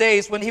last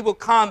days when He will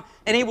come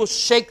and He will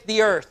shake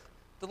the earth.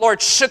 The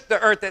Lord shook the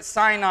earth at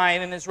Sinai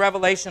in His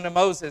revelation to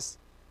Moses.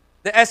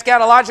 The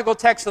eschatological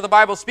texts of the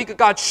Bible speak of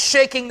God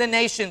shaking the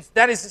nations.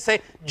 That is to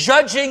say,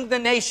 judging the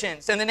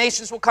nations. And the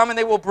nations will come and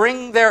they will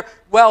bring their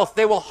wealth.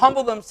 They will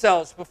humble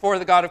themselves before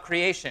the God of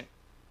creation.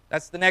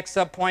 That's the next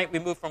subpoint. We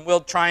move from will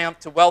triumph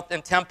to wealth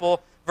and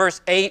temple.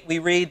 Verse 8, we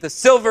read, the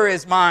silver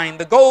is mine,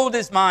 the gold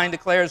is mine,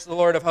 declares the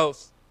Lord of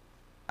hosts.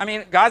 I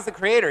mean, God's the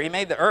creator. He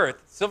made the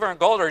earth. Silver and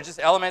gold are just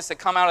elements that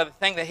come out of the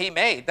thing that He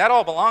made. That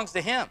all belongs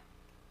to Him.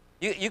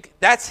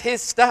 That's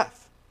His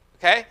stuff,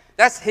 okay?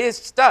 That's His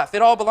stuff.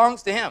 It all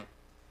belongs to Him.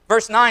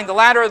 Verse 9, the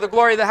latter of the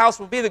glory of the house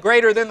will be the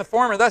greater than the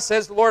former. Thus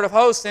says the Lord of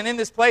hosts, and in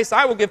this place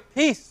I will give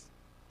peace.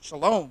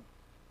 Shalom,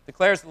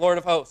 declares the Lord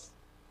of hosts.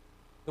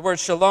 The word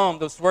shalom,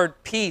 this word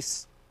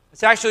peace,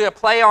 It's actually a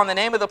play on the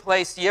name of the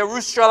place.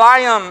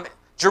 Jerusalem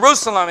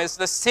is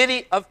the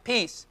city of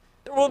peace.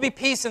 There will be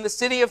peace in the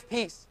city of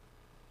peace.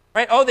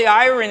 Right? Oh, the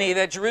irony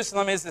that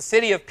Jerusalem is the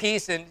city of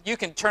peace, and you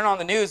can turn on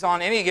the news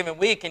on any given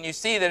week and you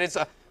see that it's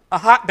a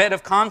hotbed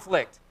of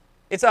conflict.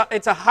 It's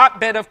a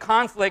hotbed of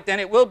conflict,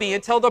 and it will be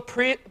until the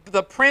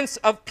Prince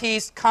of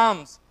Peace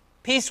comes.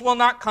 Peace will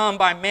not come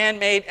by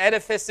man-made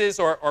edifices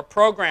or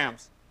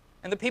programs.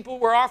 And the people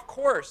were off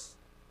course.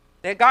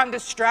 They had gotten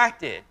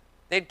distracted.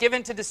 They'd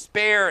given to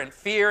despair and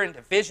fear and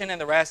division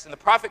and the rest. And the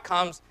prophet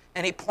comes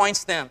and he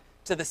points them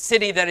to the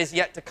city that is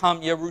yet to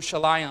come,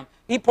 Jerusalem.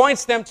 He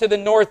points them to the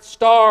North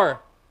Star.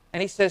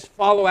 And he says,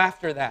 follow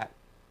after that.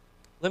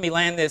 Let me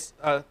land this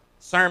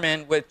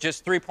sermon with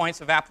just 3 points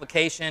of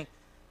application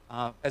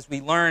as we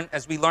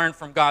learn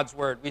from God's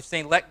word. We've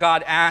seen let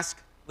God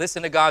ask,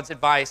 listen to God's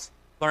advice,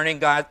 learning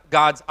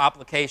God's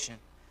application.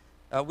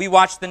 We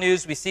watch the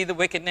news, we see the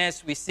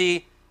wickedness, we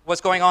see what's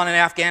going on in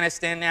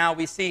Afghanistan now,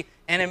 we see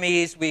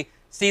enemies, we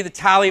see the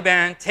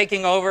Taliban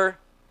taking over.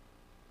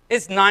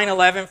 It's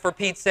 9/11 for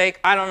Pete's sake.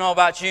 I don't know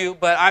about you,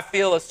 but I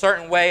feel a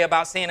certain way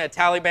about seeing a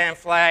Taliban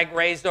flag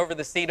raised over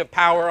the seat of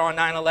power on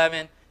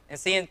 9/11 and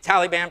seeing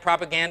Taliban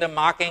propaganda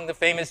mocking the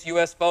famous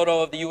U.S.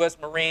 photo of the U.S.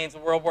 Marines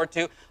in World War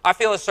II. I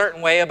feel a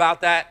certain way about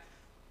that,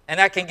 and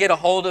that can get a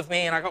hold of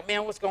me, and I go,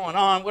 man, what's going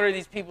on? What are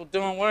these people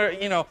doing?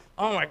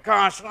 Oh my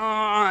gosh.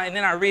 And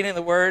then I read in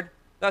the Word,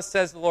 thus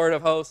says the Lord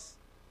of hosts,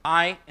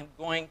 I am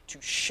going to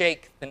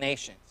shake the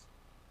nations.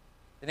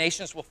 The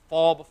nations will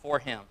fall before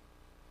him.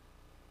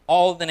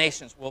 All of the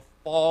nations will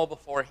fall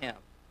before him.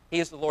 He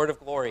is the Lord of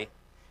glory.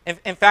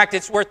 In fact,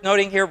 it's worth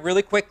noting here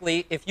really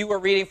quickly, if you were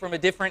reading from a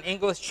different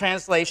English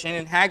translation,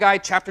 in Haggai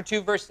chapter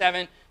 2, verse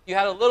 7, you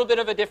had a little bit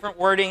of a different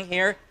wording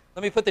here.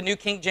 Let me put the New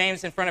King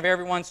James in front of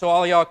everyone so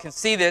all y'all can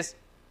see this.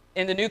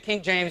 In the New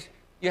King James,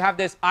 you have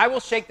this, I will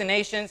shake the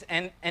nations,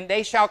 and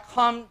they shall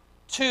come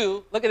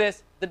to, look at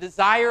this, the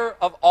desire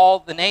of all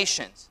the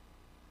nations.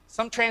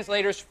 Some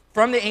translators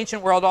from the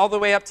ancient world all the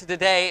way up to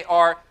today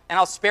are, and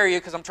I'll spare you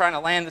because I'm trying to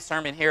land the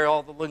sermon here,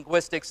 all the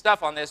linguistic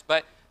stuff on this,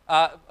 but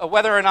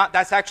whether or not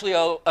that's actually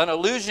an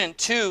allusion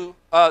to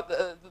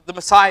the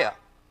Messiah.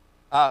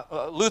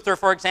 Luther,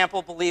 for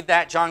example, believed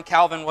that. John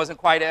Calvin wasn't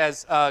quite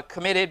as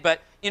committed,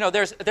 but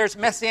there's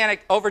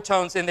messianic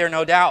overtones in there,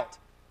 no doubt.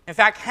 In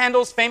fact,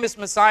 Handel's famous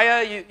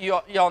Messiah, you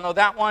all know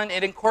that one,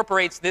 it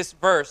incorporates this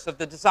verse of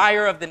the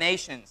desire of the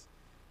nations.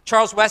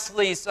 Charles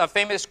Wesley's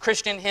famous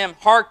Christian hymn,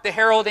 Hark the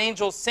Herald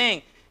Angels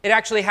Sing, it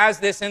actually has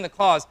this in the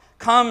clause.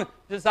 Come,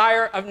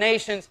 desire of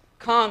nations,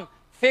 come,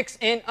 fix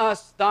in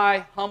us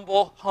thy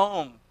humble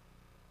home.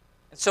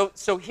 And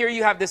so here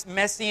you have this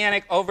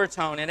messianic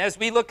overtone. And as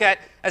we look at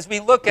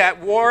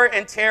war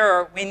and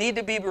terror, we need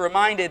to be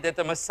reminded that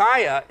the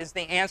Messiah is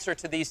the answer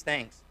to these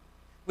things.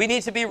 We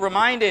need to be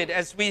reminded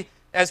as we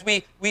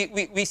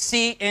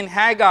see in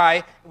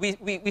Haggai,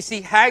 we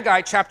see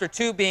Haggai chapter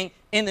 2 being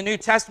in the New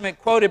Testament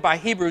quoted by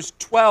Hebrews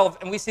 12,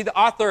 and we see the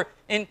author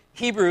in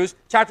Hebrews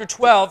chapter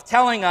 12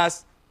 telling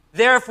us,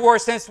 therefore,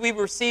 since we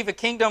receive a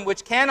kingdom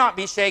which cannot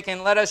be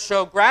shaken, let us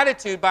show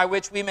gratitude by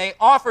which we may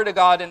offer to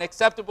God an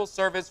acceptable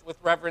service with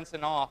reverence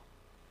and awe.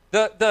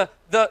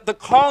 The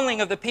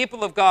calling of the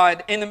people of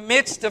God in the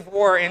midst of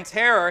war and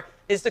terror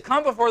is to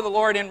come before the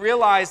Lord and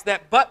realize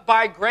that but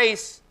by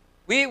grace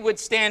we would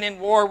stand in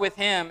war with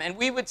him, and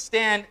we would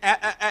stand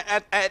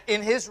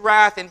in his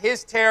wrath, in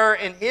his terror,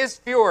 in his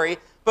fury,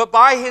 but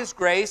by his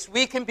grace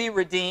we can be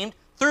redeemed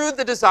through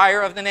the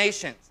desire of the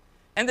nations.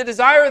 And the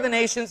desire of the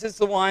nations is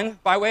the one,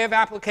 by way of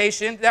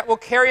application, that will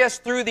carry us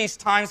through these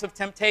times of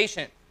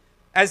temptation.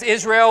 As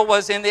Israel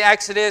was in the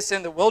Exodus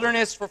in the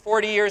wilderness for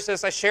 40 years,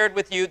 as I shared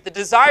with you, the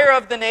desire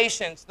of the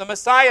nations, the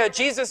Messiah,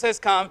 Jesus, has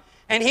come,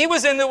 and he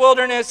was in the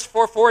wilderness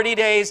for 40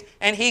 days,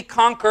 and he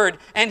conquered,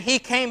 and he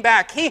came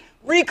back. He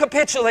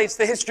recapitulates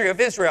the history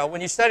of Israel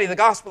when you study the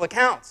gospel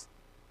accounts.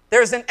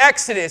 There's an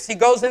exodus. He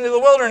goes into the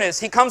wilderness.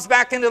 He comes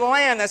back into the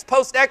land. That's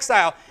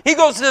post-exile. He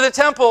goes to the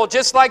temple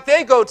just like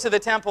they go to the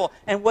temple.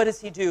 And what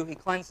does he do? He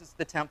cleanses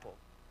the temple.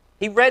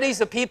 He readies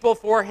a people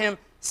for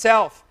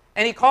himself.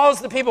 And he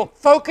calls the people,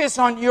 focus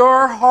on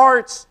your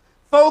hearts.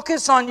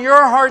 Focus on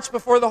your hearts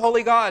before the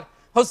holy God.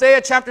 Hosea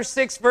chapter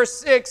 6, verse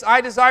 6,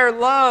 I desire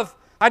love.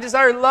 I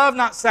desire love,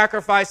 not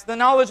sacrifice, the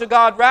knowledge of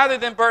God rather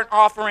than burnt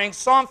offerings.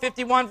 Psalm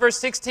 51, verse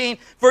 16,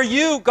 for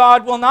you,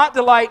 God, will not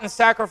delight in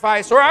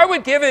sacrifice, or I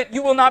would give it,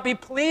 you will not be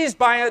pleased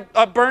by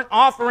a burnt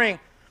offering.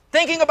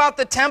 Thinking about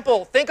the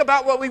temple, think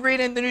about what we read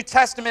in the New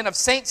Testament of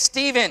St.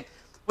 Stephen.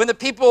 When the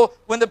people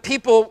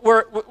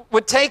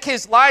would take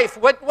his life,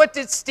 what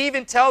did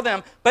Stephen tell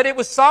them? But it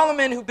was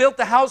Solomon who built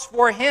the house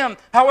for him.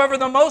 However,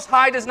 the Most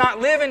High does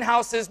not live in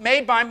houses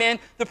made by men.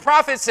 The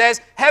prophet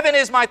says, heaven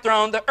is my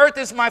throne, the earth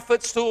is my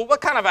footstool. What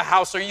kind of a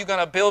house are you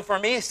going to build for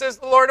me, says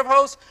the Lord of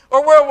hosts?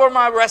 Or where will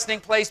my resting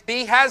place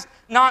be? Has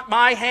not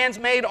my hands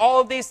made all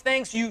of these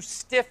things? You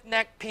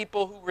stiff-necked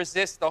people who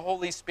resist the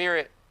Holy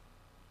Spirit.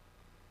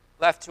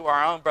 Left to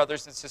our own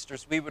brothers and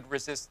sisters, we would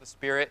resist the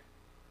Spirit.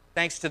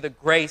 Thanks to the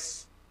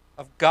grace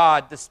of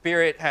God. The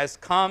Spirit has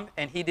come,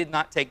 and he did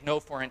not take no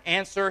for an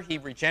answer. He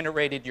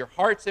regenerated your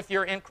hearts if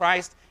you're in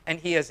Christ, and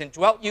he has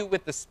indwelt you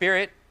with the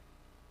Spirit.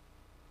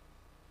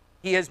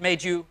 He has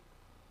made you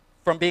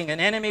from being an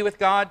enemy with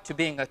God to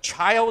being a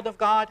child of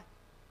God,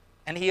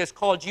 and he has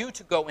called you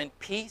to go in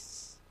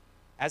peace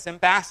as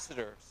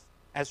ambassadors,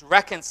 as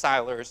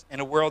reconcilers in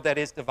a world that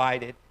is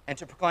divided, and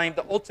to proclaim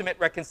the ultimate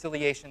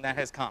reconciliation that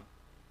has come.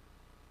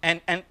 And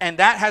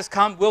that has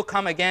come, will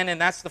come again, and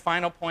that's the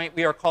final point.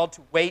 We are called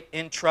to wait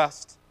in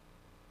trust.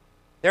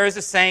 There is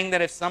a saying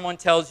that if someone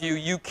tells you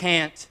you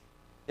can't,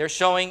 they're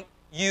showing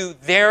you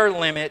their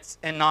limits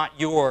and not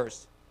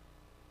yours.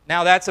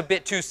 Now that's a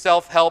bit too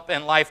self-help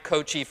and life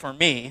coachy for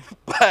me,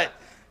 but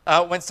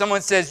when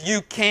someone says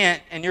you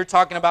can't and you're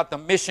talking about the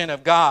mission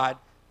of God,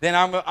 then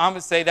I'm going to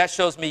say that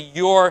shows me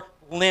your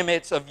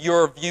limits of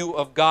your view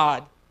of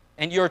God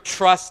and your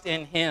trust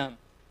in him.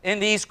 In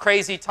these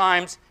crazy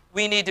times,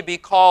 we need to be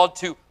called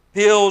to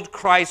build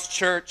Christ's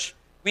church.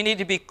 We need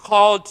to be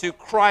called to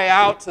cry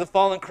out to the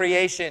fallen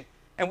creation.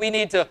 And we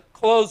need to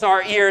close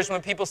our ears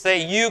when people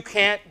say, you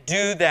can't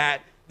do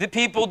that. The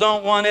people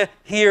don't want to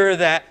hear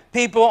that.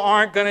 People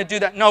aren't going to do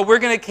that. No, we're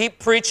going to keep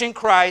preaching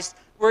Christ.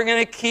 We're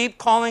going to keep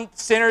calling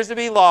sinners to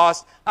be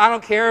lost. I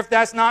don't care if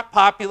that's not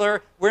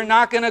popular. We're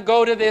not going to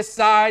go to this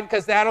side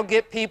because that'll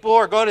get people,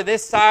 or go to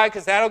this side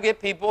because that'll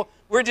get people.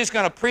 We're just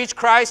going to preach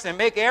Christ and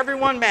make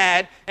everyone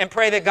mad and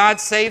pray that God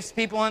saves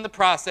people in the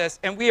process.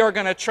 And we are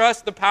going to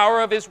trust the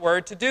power of his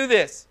word to do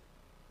this.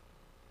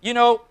 You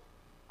know,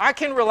 I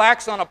can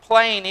relax on a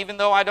plane even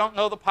though I don't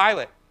know the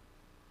pilot.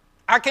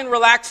 I can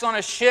relax on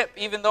a ship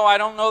even though I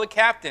don't know the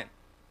captain.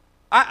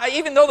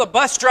 Even though the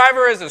bus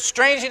driver is a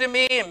stranger to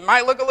me and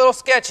might look a little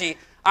sketchy,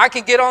 I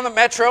can get on the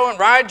metro and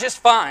ride just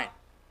fine.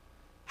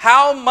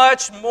 How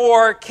much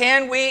more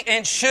can we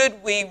and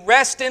should we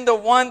rest in the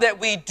one that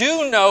we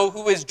do know,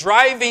 who is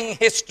driving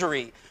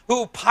history,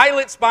 who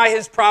pilots by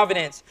his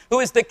providence, who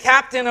is the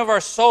captain of our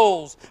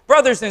souls?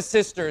 Brothers and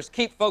sisters,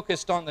 keep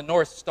focused on the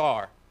North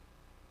Star.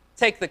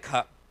 Take the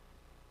cup.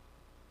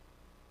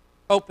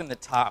 Open the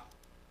top.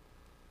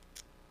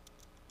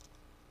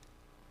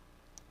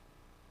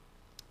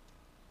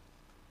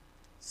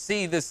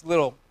 See this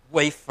little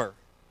wafer.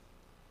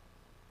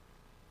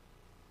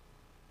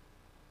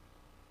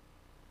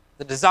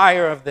 The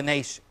desire of the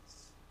nations.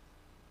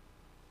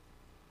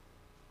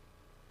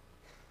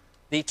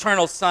 The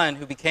eternal Son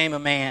who became a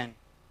man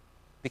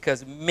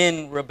because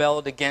men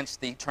rebelled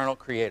against the eternal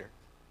Creator.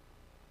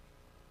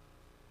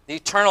 The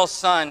eternal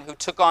Son who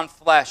took on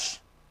flesh,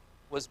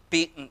 was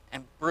beaten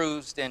and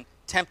bruised and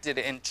tempted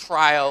and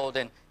trialed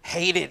and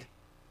hated,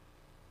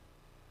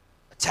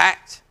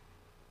 attacked,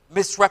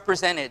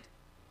 misrepresented.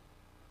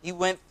 He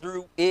went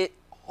through it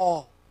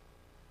all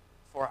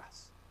for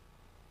us.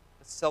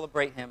 Let's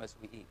celebrate him as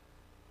we eat.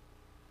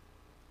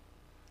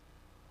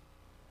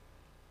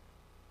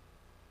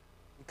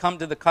 We come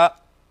to the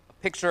cup, a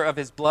picture of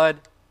his blood.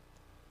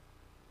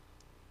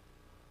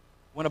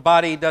 When a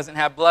body doesn't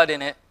have blood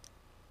in it,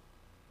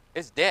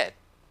 it's dead.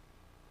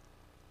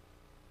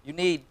 You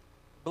need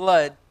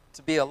blood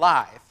to be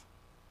alive.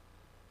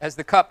 As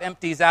the cup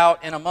empties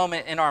out in a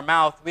moment in our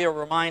mouth, we are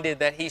reminded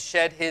that he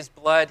shed his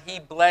blood. He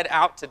bled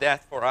out to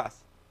death for us.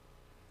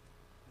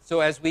 So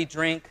as we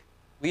drink,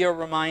 we are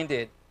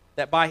reminded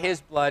that by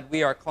his blood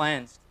we are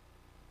cleansed.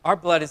 Our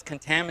blood is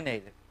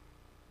contaminated.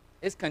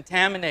 It's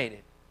contaminated.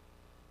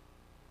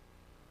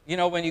 You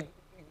know, when you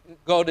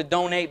go to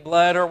donate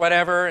blood or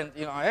whatever, and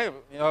hey,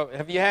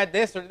 have you had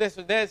this or this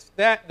or this,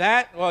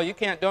 that? Well, you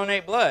can't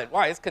donate blood.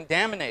 Why? It's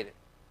contaminated.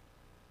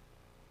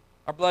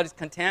 Our blood is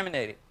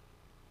contaminated.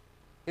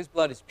 His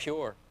blood is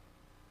pure.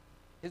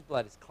 His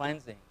blood is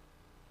cleansing.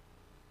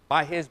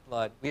 By his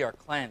blood, we are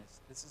cleansed.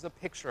 This is a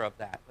picture of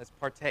that. Let's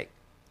partake.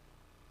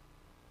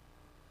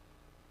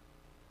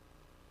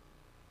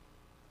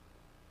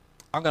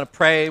 I'm going to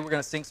pray. We're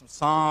going to sing some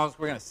songs.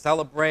 We're going to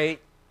celebrate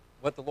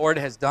what the Lord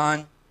has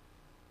done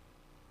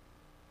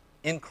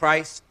in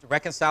Christ to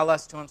reconcile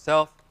us to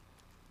himself.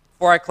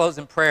 Before I close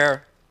in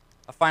prayer,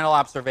 a final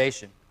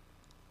observation.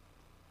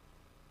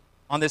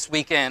 On this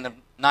weekend of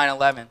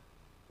 9/11,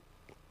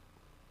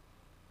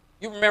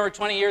 you remember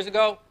 20 years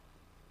ago?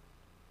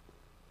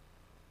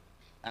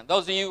 And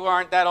those of you who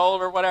aren't that old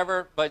or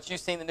whatever, but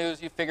you've seen the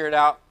news, you figure it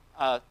out.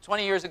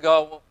 20 years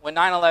ago, when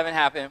 9/11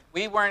 happened,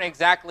 we weren't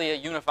exactly a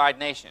unified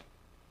nation.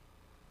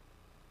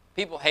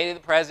 People hated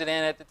the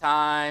president at the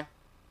time.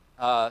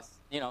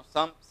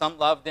 Some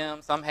loved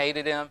him, some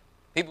hated him.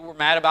 People were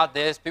mad about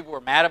this. People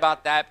were mad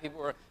about that.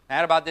 People were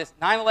mad about this.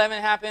 9/11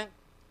 happened.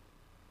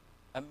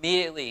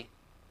 Immediately,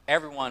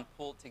 everyone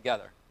pulled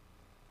together.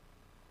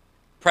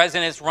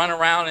 Presidents run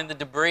around in the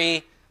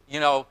debris,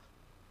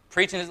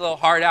 preaching his little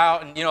heart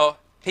out, and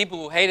people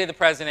who hated the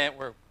president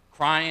were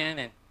crying,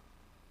 and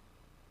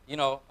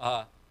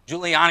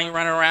Giuliani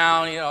running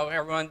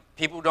around,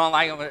 people who don't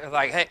like him are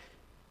like, hey,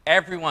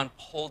 everyone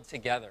pulled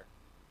together.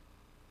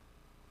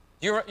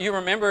 You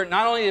remember?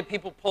 Not only did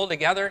people pull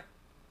together,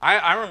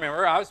 I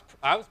remember I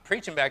was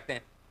preaching back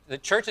then. The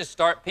churches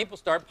people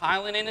start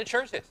piling into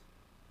churches.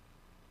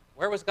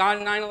 Where was God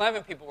in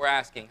 9/11? People were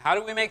asking. How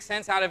do we make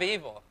sense out of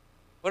evil?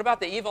 What about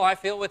the evil I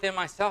feel within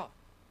myself?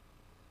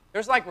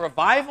 There's like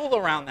revival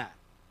around that.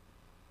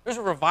 There's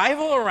a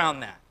revival around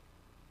that.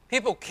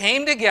 People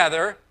came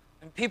together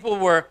and people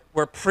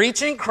were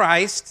preaching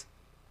Christ,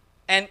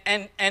 and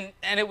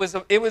it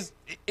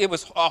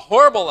was a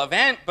horrible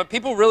event, but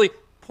people really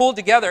pulled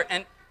together.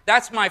 And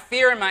that's my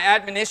fear and my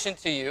admonition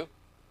to you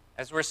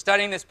as we're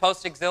studying this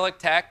post-exilic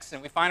text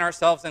and we find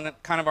ourselves in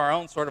kind of our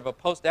own sort of a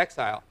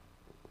post-exile.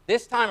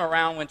 This time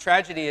around, when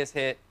tragedy is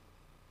hit,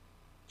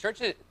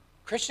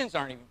 Christians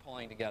aren't even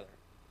pulling together.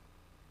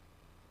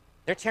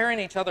 They're tearing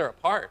each other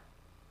apart.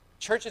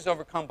 Church is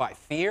overcome by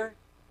fear,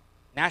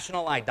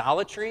 national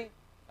idolatry,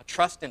 a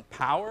trust in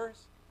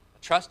powers,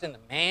 a trust in the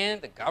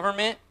man, the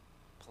government,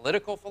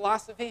 political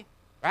philosophy,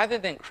 rather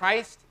than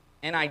Christ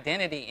and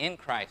identity in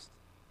Christ.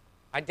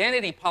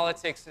 Identity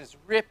politics is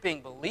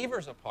ripping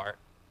believers apart.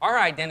 Our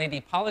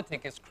identity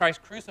politic is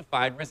Christ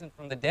crucified, risen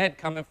from the dead,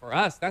 coming for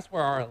us. That's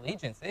where our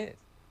allegiance is.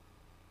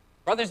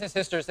 Brothers and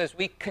sisters, as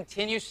we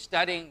continue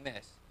studying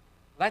this,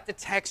 let the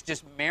text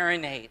just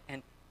marinate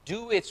and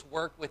do its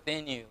work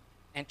within you,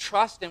 and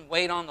trust and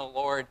wait on the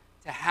Lord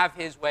to have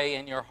his way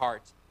in your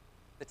hearts.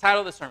 The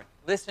title of the sermon,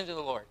 Listen to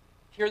the Lord.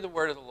 Hear the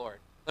word of the Lord.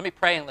 Let me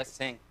pray and let's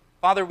sing.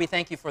 Father, we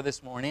thank you for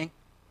this morning.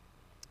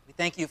 We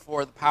thank you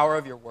for the power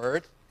of your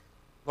word.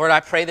 Lord, I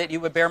pray that you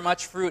would bear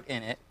much fruit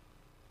in it.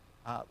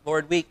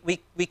 Lord, we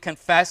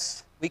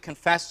confess,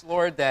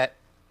 Lord, that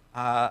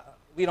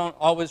we don't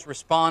always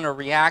respond or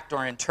react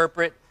or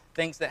interpret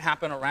things that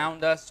happen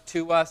around us,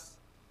 to us,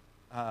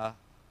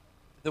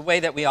 the way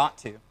that we ought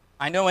to.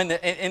 I know in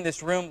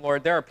this room,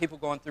 Lord, there are people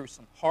going through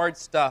some hard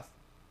stuff.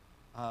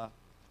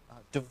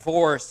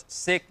 Divorce,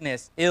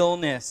 sickness,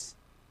 illness,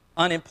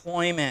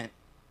 unemployment,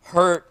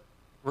 hurt,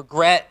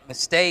 regret,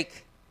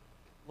 mistake.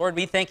 Lord,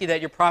 we thank you that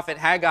your prophet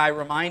Haggai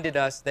reminded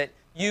us that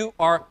you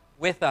are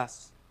with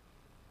us.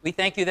 We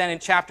thank you that in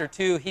chapter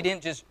 2, he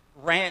didn't just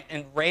rant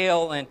and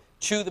rail and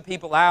chew the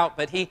people out,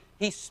 but he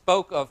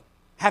spoke of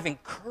having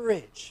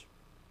courage,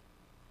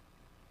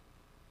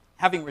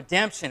 having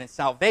redemption and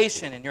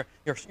salvation, and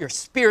your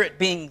spirit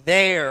being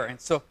there.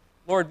 And so,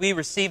 Lord, we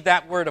receive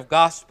that word of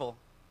gospel.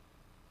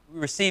 We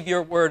receive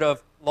your word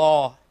of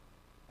law.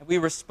 And we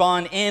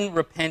respond in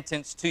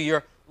repentance to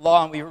your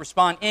law, and we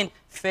respond in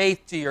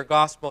faith to your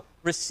gospel.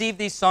 Receive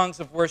these songs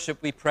of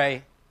worship, we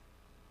pray.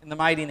 In the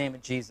mighty name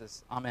of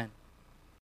Jesus, amen.